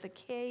Campbell says, the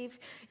cave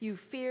you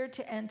fear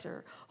to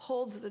enter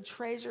holds the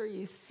treasure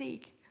you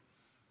seek.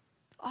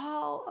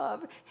 All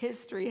of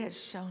history has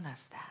shown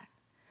us that.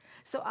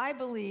 So I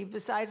believe,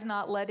 besides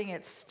not letting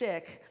it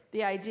stick,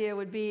 the idea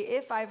would be,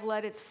 if I've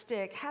let it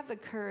stick, have the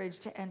courage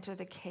to enter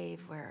the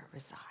cave where it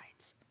resides.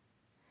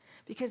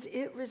 Because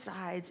it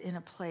resides in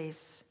a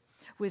place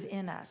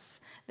within us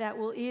that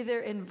will either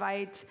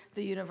invite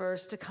the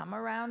universe to come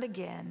around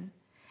again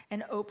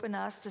and open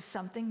us to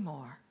something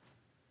more,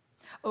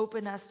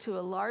 open us to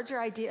a larger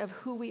idea of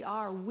who we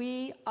are.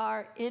 We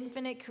are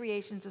infinite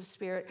creations of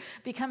spirit,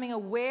 becoming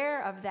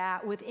aware of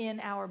that within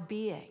our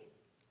being.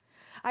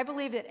 I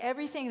believe that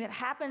everything that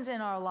happens in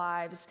our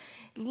lives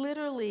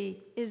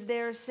literally is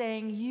there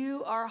saying,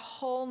 you are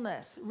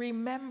wholeness.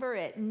 Remember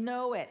it,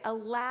 know it,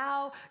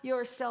 allow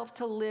yourself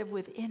to live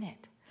within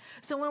it.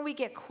 So when we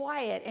get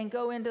quiet and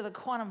go into the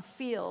quantum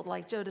field,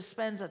 like Joe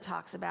Dispenza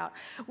talks about,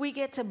 we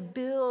get to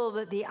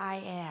build the I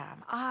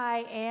am.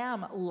 I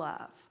am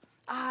love.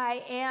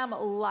 I am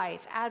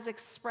life as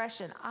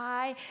expression.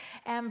 I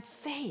am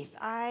faith.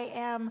 I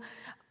am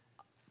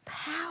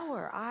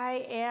power.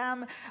 I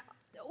am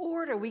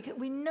order.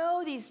 We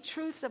know these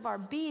truths of our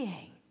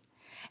being.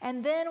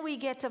 And then we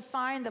get to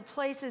find the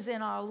places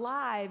in our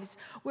lives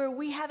where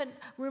we haven't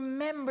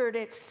remembered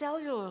it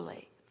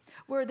cellularly,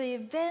 where the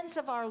events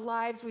of our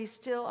lives we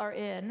still are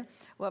in,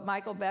 what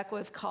Michael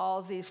Beckwith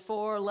calls these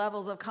 4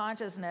 levels of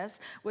consciousness,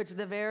 which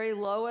the very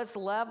lowest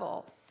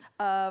level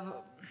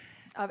of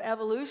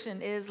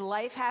evolution is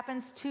life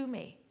happens to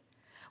me.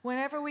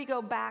 Whenever we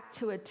go back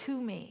to a to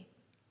me,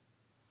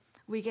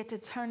 we get to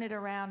turn it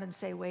around and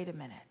say, wait a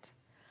minute,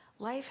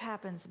 life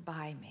happens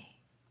by me.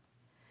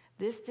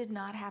 This did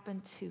not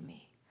happen to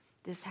me.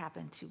 This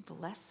happened to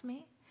bless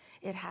me.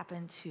 It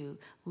happened to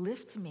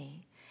lift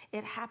me.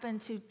 It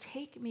happened to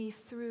take me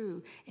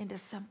through into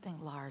something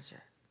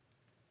larger.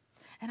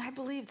 And I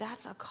believe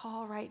that's a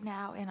call right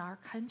now in our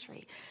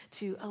country,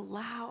 to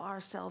allow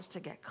ourselves to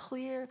get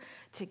clear,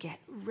 to get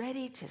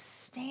ready, to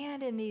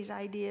stand in these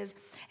ideas,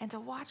 and to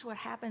watch what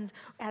happens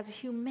as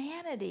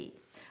humanity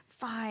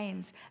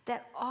finds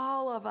that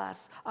all of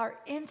us are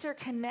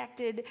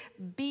interconnected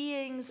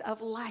beings of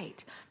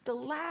light. The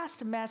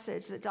last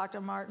message that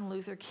Dr. Martin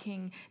Luther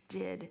King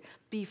did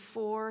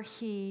before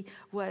he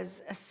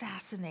was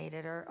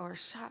assassinated or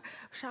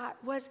shot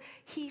was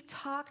he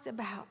talked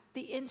about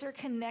the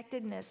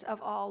interconnectedness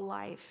of all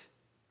life.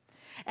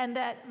 And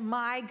that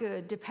my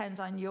good depends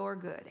on your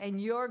good,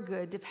 and your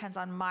good depends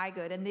on my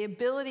good, and the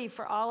ability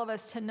for all of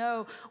us to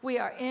know we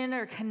are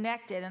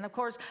interconnected. And of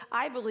course,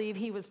 I believe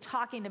he was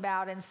talking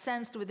about and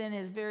sensed within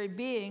his very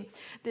being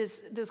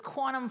this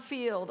quantum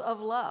field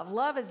of love.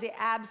 Love is the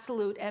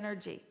absolute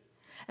energy.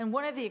 And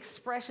one of the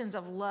expressions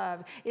of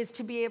love is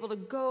to be able to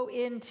go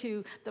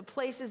into the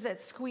places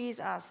that squeeze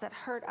us, that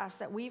hurt us,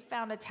 that we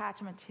found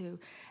attachment to,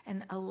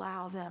 and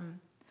allow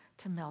them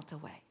to melt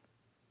away.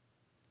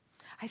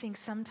 I think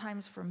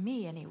sometimes for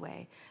me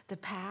anyway, the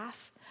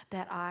path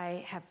that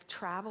I have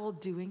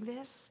traveled doing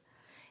this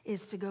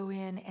is to go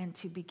in and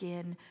to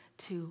begin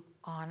to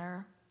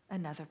honor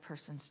another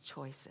person's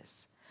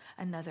choices,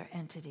 another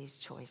entity's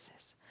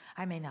choices.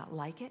 I may not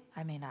like it,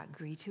 I may not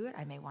agree to it,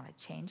 I may want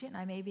to change it, and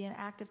I may be an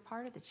active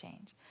part of the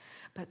change.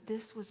 But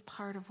this was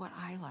part of what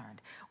I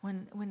learned.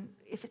 When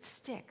if it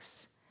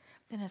sticks,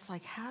 then it's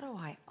like, how do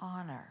I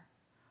honor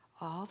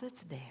all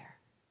that's there?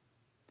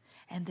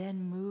 And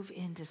then move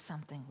into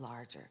something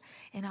larger.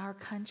 In our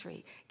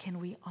country, can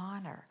we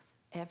honor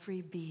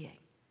every being?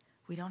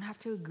 We don't have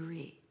to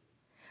agree,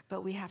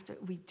 but we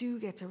do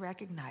get to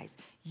recognize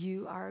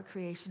you are a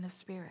creation of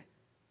spirit.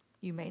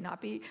 You may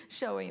not be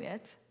showing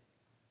it.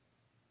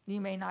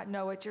 You may not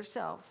know it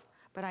yourself,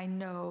 but I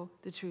know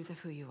the truth of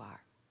who you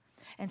are.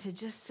 And to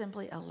just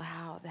simply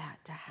allow that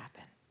to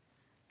happen.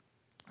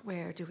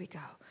 Where do we go?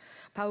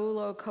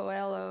 Paulo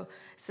Coelho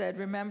said,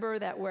 remember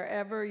that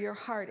wherever your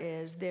heart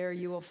is, there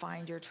you will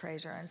find your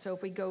treasure. And so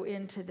if we go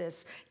into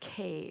this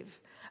cave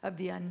of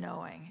the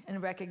unknowing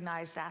and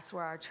recognize that's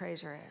where our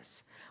treasure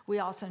is. We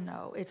also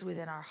know it's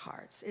within our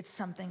hearts. It's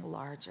something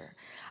larger.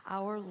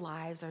 Our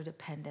lives are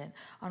dependent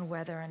on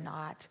whether or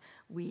not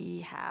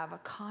we have a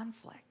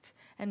conflict.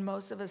 And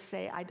most of us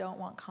say, I don't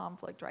want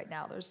conflict right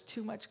now. There's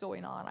too much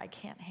going on. I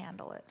can't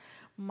handle it.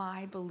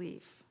 My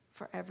belief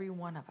for every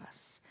one of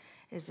us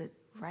is that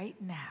right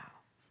now,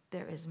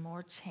 there is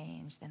more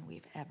change than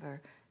we've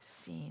ever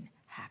seen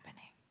happening.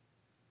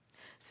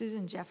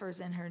 Susan Jeffers,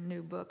 in her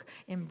new book,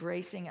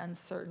 Embracing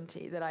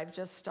Uncertainty, that I've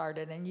just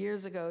started, and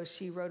years ago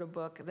she wrote a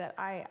book that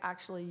I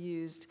actually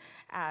used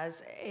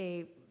as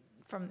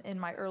in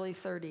my early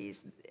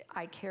 30s.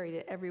 I carried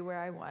it everywhere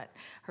I went.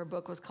 Her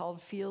book was called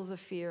Feel the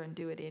Fear and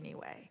Do It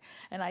Anyway.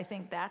 And I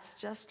think that's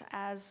just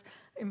as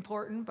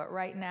important, but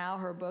right now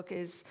her book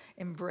is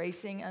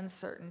Embracing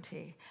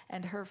Uncertainty.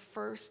 And her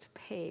first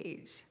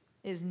page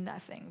is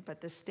nothing but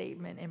the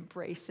statement,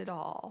 embrace it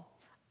all,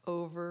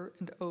 over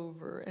and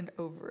over and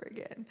over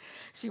again.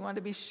 She wanted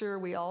to be sure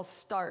we all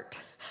start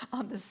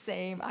on the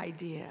same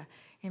idea,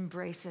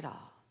 embrace it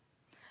all.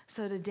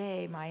 So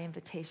today, my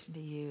invitation to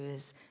you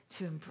is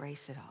to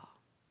embrace it all,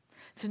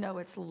 to know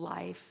it's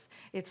life,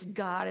 it's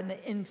God and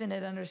the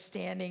infinite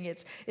understanding,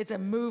 it's a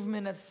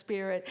movement of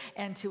spirit,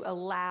 and to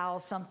allow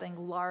something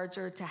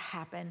larger to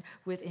happen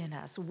within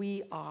us.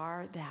 We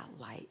are that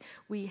light.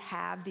 We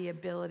have the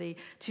ability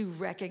to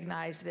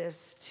recognize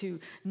this, to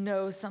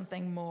know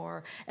something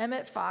more.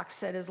 Emmett Fox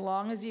said, as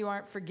long as you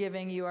aren't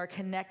forgiving, you are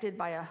connected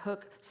by a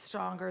hook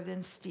stronger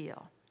than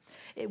steel.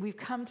 We've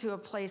come to a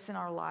place in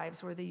our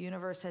lives where the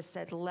universe has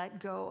said, let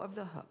go of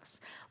the hooks.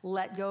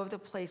 Let go of the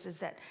places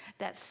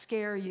that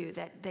scare you,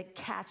 that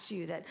catch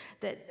you,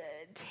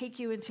 that take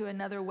you into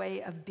another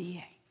way of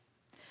being.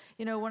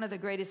 You know, one of the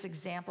greatest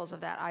examples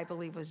of that, I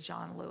believe, was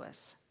John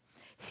Lewis.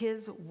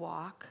 His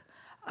walk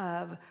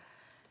of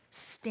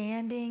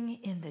standing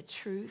in the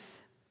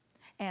truth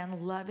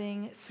and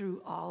loving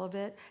through all of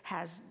it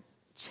has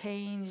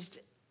changed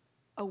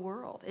a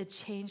world. It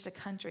changed a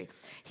country.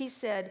 He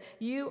said,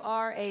 you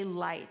are a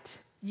light.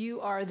 You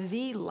are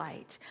the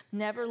light.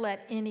 Never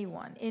let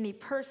anyone, any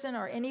person,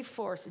 or any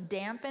force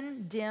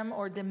dampen, dim,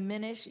 or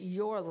diminish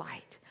your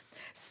light.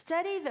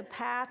 Study the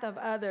path of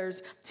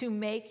others to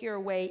make your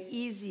way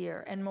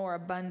easier and more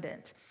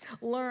abundant.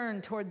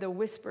 Lean toward the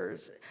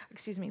whispers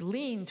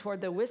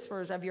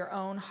of your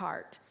own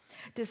heart.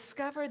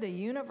 Discover the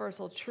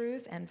universal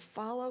truth and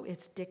follow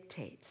its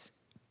dictates.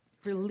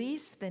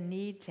 Release the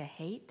need to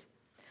hate,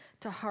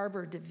 to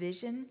harbor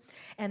division,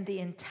 and the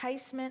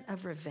enticement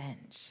of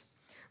revenge.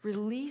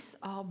 Release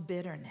all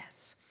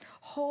bitterness.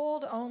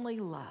 Hold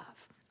only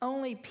love,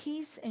 only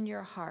peace in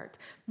your heart,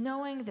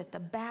 knowing that the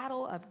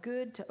battle of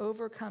good to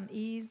overcome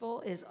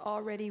evil is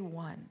already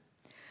won.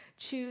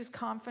 Choose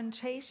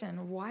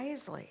confrontation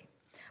wisely.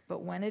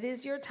 But when it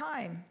is your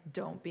time,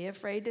 don't be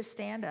afraid to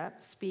stand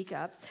up,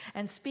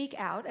 and speak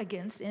out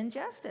against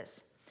injustice.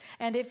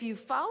 And if you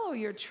follow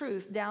your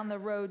truth down the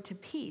road to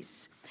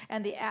peace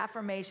and the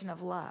affirmation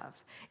of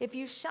love, if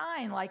you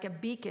shine like a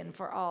beacon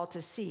for all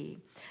to see,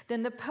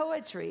 then the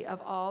poetry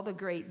of all the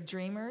great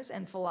dreamers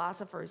and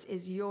philosophers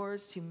is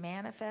yours to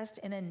manifest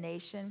in a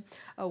nation,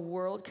 a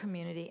world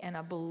community, and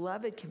a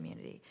beloved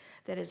community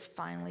that is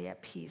finally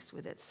at peace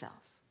with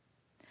itself.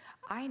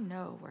 I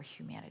know where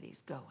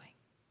humanity's going.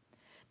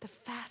 The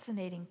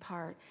fascinating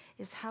part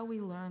is how we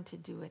learn to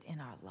do it in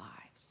our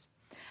lives,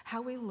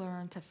 how we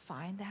learn to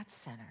find that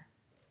center,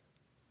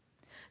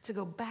 to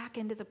go back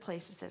into the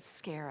places that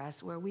scare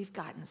us, where we've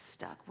gotten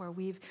stuck, where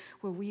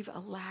we've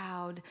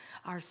allowed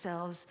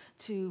ourselves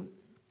to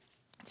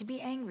be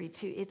angry,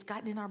 it's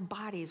gotten in our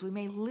bodies. We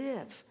may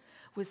live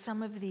with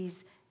some of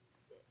these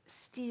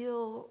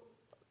steel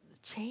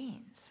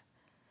chains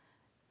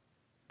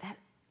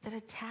that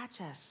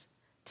attach us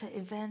to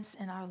events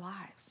in our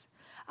lives.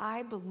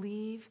 I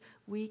believe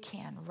we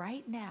can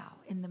right now,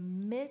 in the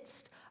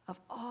midst of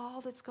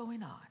all that's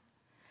going on,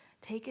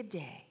 take a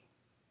day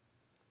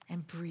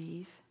and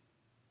breathe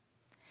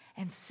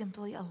and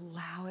simply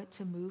allow it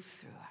to move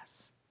through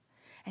us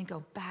and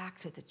go back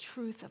to the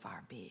truth of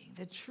our being,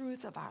 the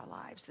truth of our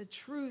lives, the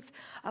truth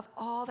of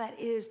all that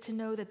is, to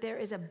know that there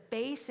is a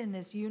base in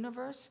this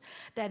universe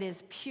that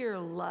is pure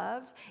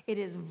love. It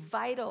is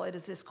vital. It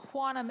is this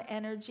quantum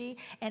energy,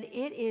 and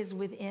it is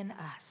within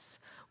us.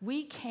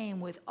 We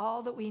came with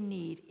all that we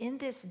need in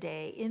this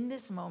day, in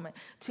this moment,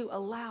 to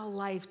allow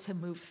life to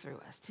move through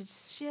us, to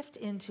shift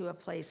into a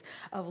place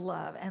of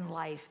love and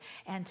life,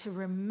 and to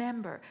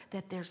remember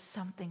that there's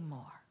something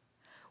more.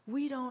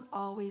 We don't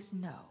always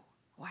know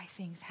why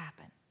things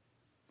happen,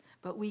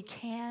 but we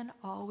can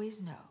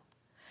always know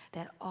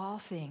that all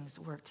things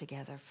work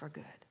together for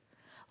good.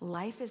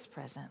 Life is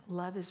present,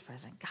 love is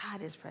present,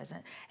 God is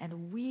present,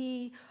 and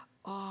we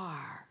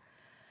are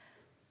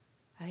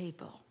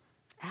able,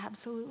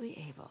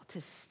 absolutely able, to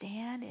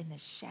stand in the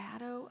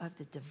shadow of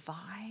the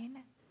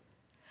divine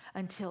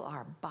until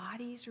our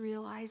bodies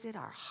realize it,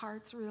 our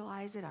hearts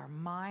realize it, our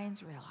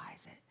minds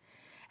realize it.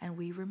 And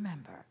we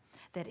remember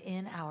that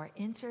in our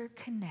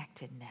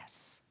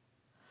interconnectedness,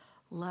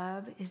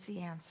 love is the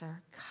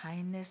answer,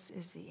 kindness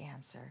is the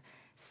answer,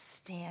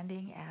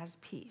 Standing as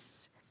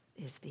peace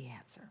is the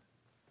answer.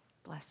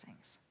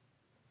 Blessings.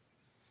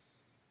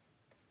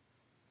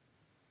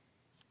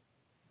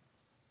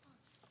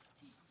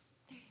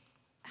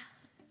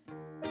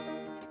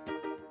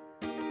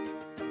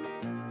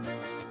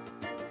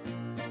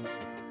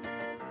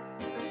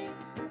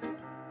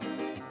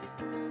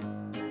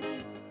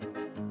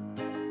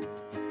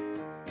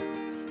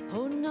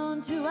 Holding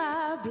on to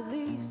our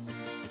beliefs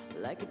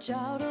like a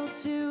child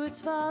holds to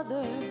its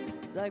father.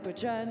 It's like we're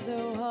trying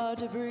so hard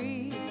to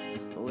breathe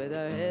with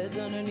our heads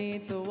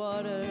underneath the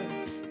water.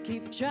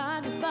 Keep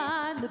trying to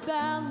find the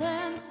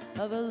balance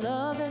of our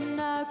love and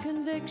our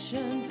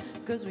conviction,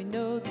 'cause we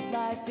know that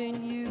life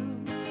in you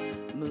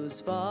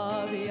moves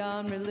far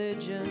beyond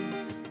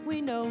religion. We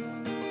know,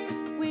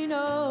 we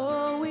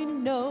know, we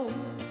know,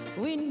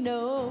 we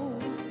know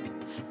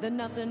that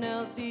nothing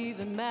else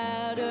even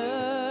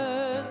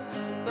matters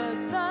but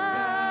love.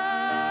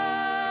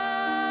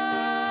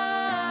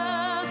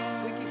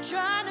 We keep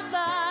trying to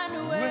find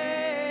a way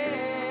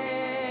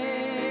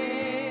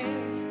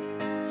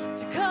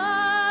to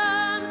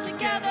come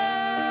together.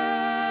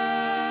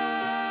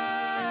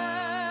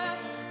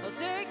 I'll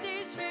take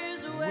these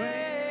fears away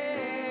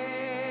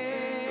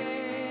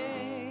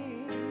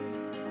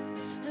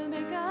and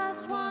make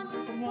us one,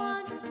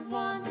 one,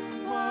 one,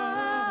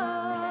 one.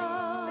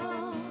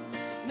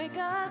 Make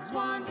us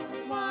one,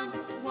 one,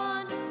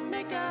 one.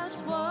 Make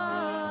us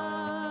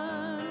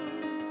one.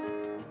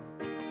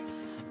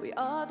 We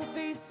are the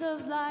face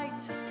of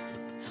light.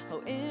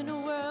 Oh, in a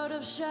world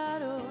of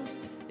shadows,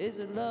 is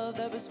it love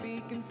that we're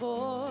speaking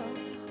for,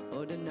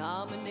 or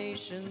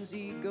denomination's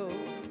ego?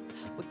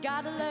 We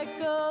gotta let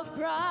go of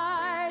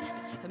pride,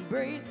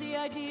 embrace the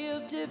idea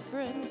of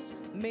difference,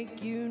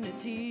 make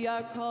unity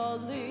our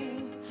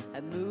calling,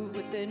 and move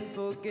within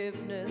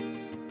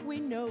forgiveness. We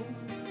know,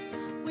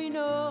 we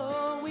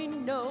know, we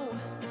know,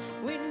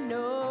 we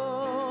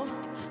know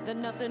that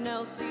nothing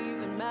else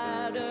even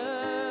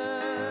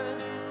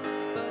matters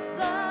but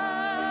love.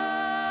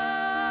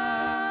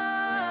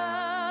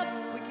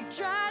 We keep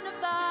trying to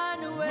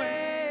find a way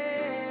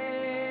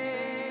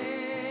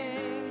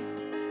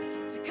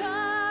to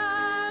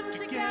come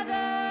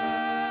together.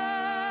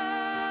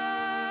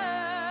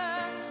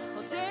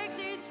 I'll take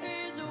these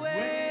fears away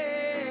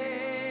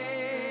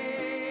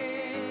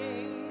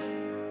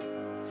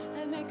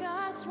and make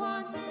us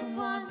one,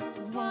 one,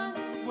 one,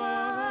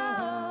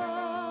 one.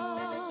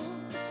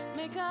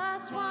 Make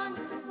us one,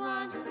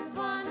 one,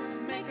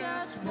 one. Make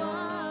us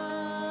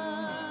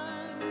one.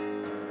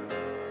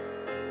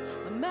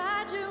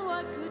 Imagine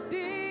what could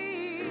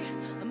be.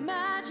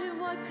 Imagine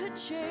what could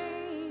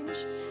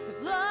change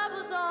if love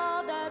was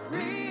all that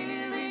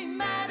really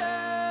mattered,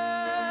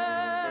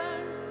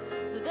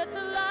 so that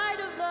the light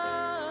of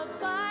love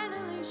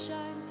finally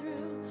shine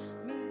through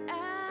me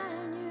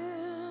and you.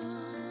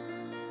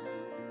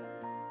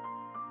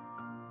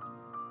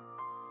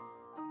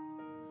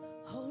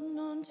 Holding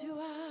on to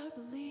our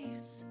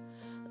beliefs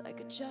like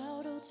a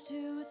child holds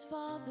to its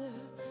father.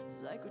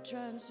 It's like we're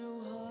trying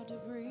so hard to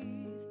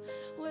breathe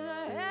with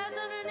our heads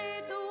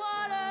underneath the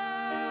water.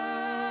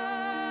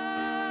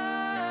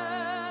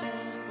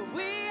 But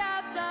we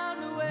have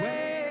found a way.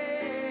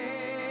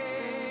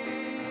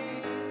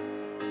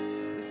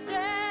 We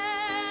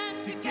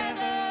stand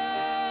together.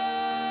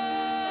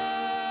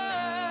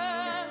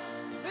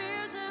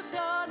 Fears have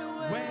gone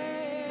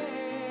away.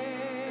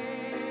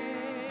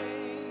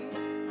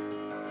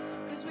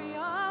 'Cause we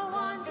are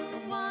one,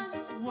 one,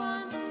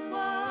 one,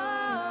 one.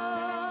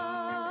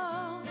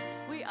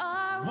 We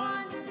are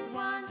one,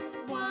 one,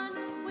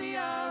 one. We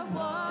are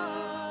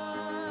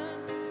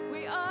one.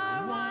 We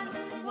are one,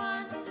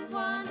 one,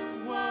 one,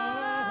 one.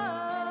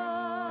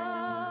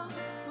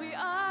 We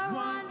are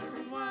one,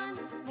 one,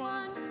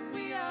 one.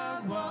 We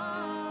are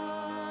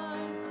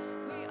one.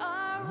 We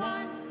are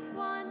one,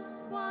 one,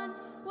 one,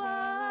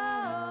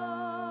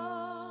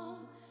 one.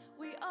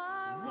 We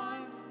are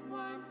one,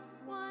 one,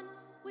 one.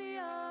 We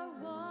are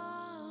one.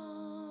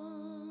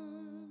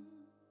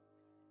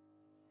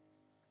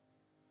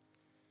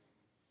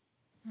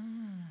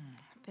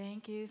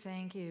 Thank you,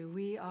 thank you.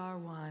 We are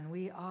one.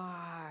 We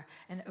are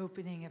an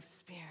opening of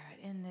spirit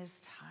in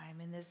this time,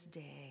 in this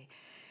day.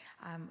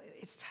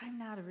 It's time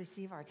now to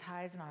receive our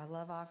tithes and our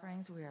love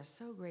offerings. We are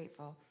so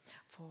grateful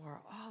for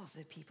all of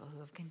the people who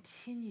have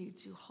continued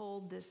to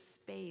hold this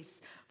space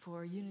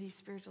for Unity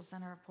Spiritual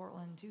Center of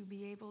Portland to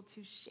be able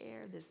to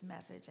share this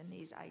message and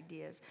these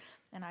ideas.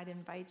 And I'd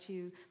invite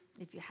you,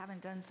 if you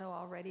haven't done so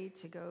already,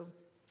 to go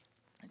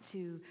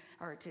to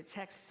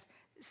text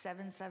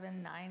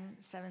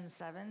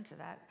 77977 to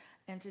that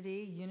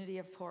entity, Unity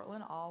of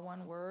Portland, all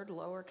one word,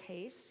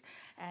 lowercase,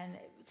 and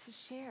to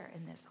share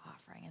in this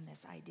offering and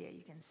this idea.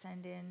 You can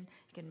send in,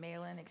 you can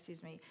mail in,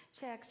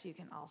 checks. You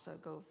can also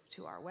go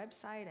to our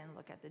website and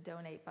look at the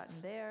donate button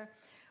there.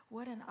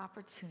 What an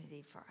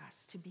opportunity for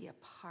us to be a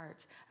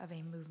part of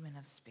a movement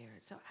of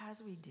spirit. So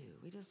as we do,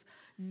 we just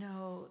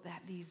know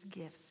that these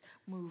gifts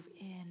move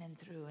in and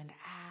through and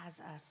as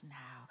us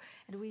now.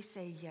 And we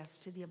say yes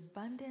to the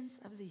abundance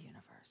of the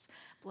universe,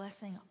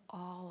 blessing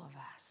all of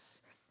us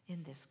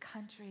in this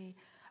country,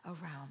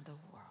 around the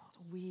world.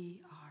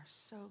 We are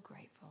so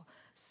grateful,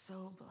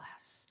 so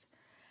blessed,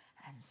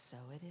 and so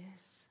it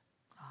is.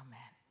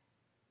 Amen.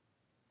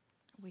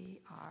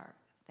 We are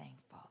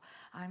thankful.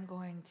 I'm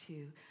going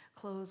to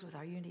close with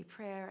our unity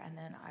prayer, and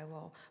then I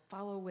will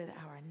follow with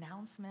our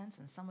announcements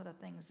and some of the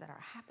things that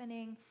are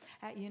happening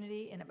at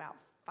Unity. In about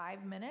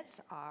 5 minutes,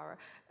 our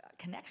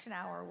connection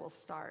hour will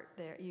start.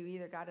 There, you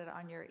either got it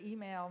on your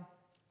email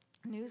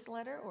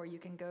newsletter, or you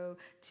can go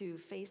to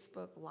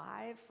Facebook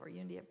Live for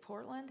Unity of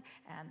Portland,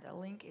 and the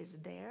link is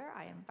there.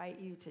 I invite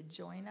you to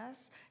join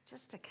us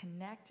just to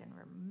connect and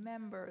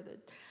remember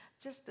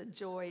just the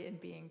joy in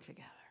being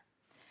together.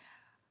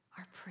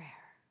 Our prayer.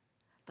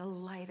 The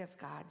light of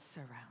God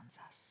surrounds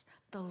us.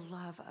 The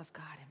love of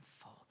God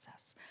enfolds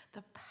us.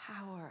 The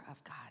power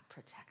of God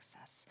protects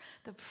us.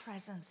 The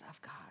presence of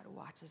God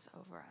watches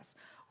over us.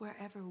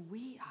 Wherever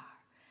we are,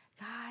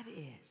 God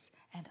is,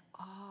 and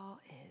all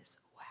is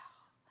well.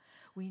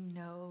 We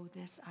know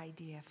this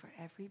idea for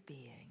every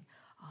being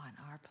on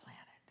our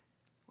planet.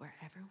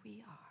 Wherever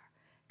we are,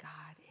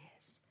 God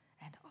is,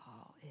 and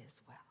all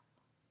is well.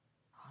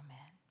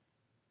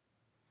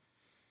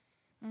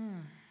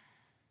 Amen.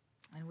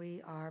 And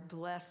we are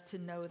blessed to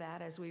know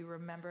that as we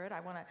remember it. I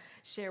want to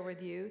share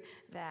with you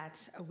that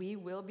we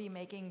will be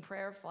making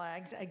prayer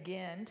flags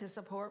again to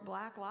support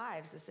Black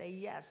lives, to say,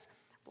 yes,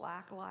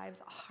 Black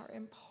lives are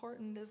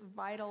important, this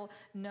vital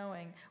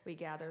knowing. We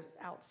gather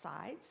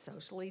outside,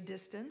 socially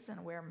distance,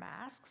 and wear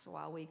masks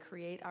while we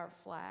create our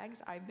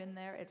flags. I've been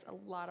there. It's a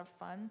lot of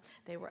fun.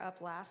 They were up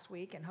last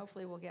week, and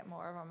hopefully we'll get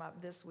more of them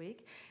up this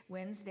week.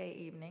 Wednesday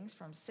evenings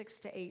from 6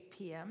 to 8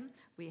 p.m.,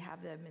 we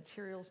have the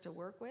materials to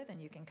work with,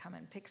 and you can come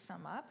and pick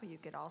some up. You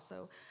could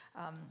also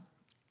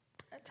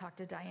talk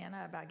to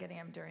Diana about getting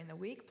them during the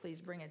week.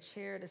 Please bring a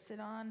chair to sit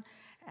on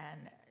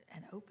and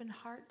an open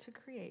heart to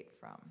create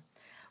from.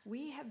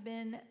 We have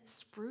been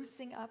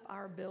sprucing up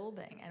our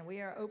building, and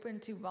we are open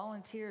to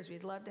volunteers.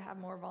 We'd love to have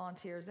more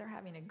volunteers. They're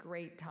having a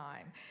great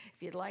time.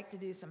 If you'd like to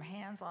do some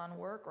hands-on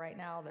work, right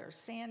now they're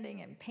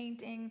sanding and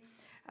painting,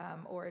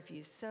 or if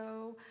you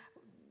sew,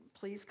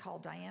 please call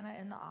Diana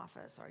in the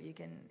office, or you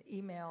can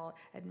email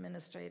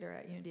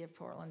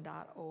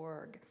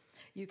administrator@unityofportland.org.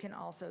 You can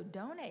also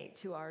donate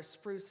to our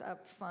Spruce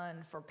Up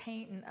Fund for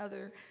paint and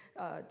other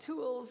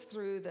tools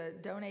through the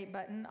donate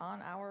button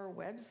on our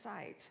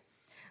website.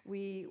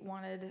 We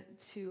wanted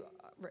to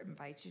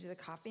invite you to the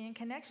Coffee and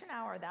Connection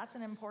Hour. That's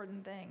an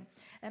important thing.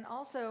 And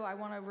also, I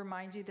want to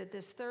remind you that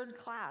this third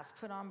class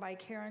put on by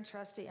Karen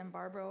Trusty and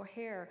Barbara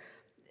O'Hare,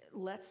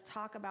 Let's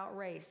Talk About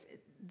Race.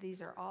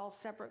 These are all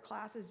separate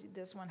classes.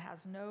 This one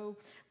has no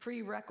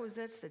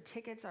prerequisites. The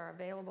tickets are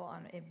available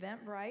on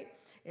Eventbrite.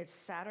 It's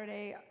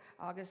Saturday,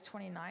 August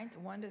 29th,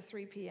 1 to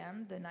 3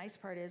 p.m. The nice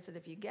part is that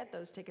if you get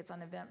those tickets on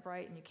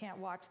Eventbrite and you can't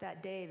watch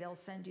that day, they'll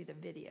send you the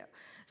video.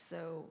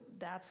 So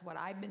that's what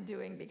I've been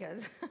doing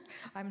because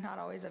I'm not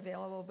always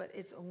available, but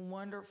it's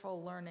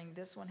wonderful learning.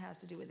 This one has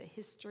to do with the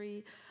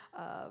history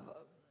of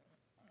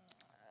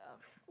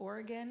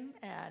Oregon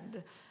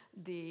and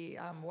the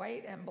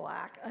white and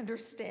black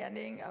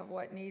understanding of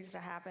what needs to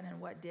happen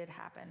and what did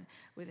happen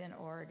within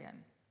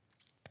Oregon.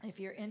 If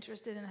you're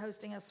interested in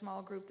hosting a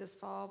small group this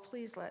fall,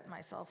 please let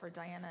myself or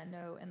Diana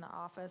know in the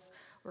office.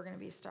 We're going to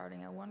be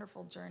starting a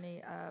wonderful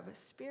journey of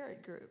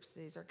spirit groups.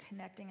 These are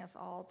connecting us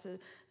all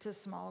to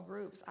small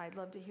groups. I'd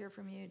love to hear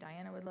from you.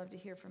 Diana would love to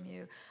hear from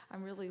you.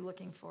 I'm really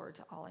looking forward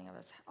to all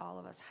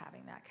of us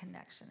having that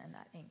connection and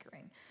that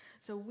anchoring.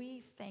 So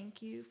we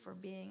thank you for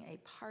being a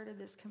part of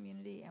this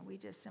community, and we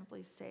just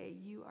simply say,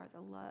 you are the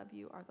love,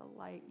 you are the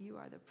light, you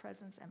are the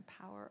presence and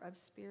power of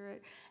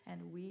spirit,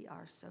 and we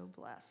are so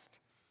blessed.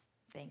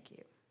 Thank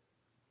you.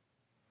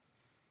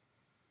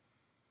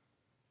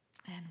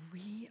 And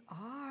we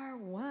are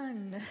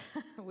one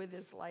with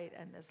this light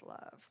and this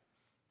love.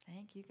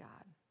 Thank you,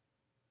 God.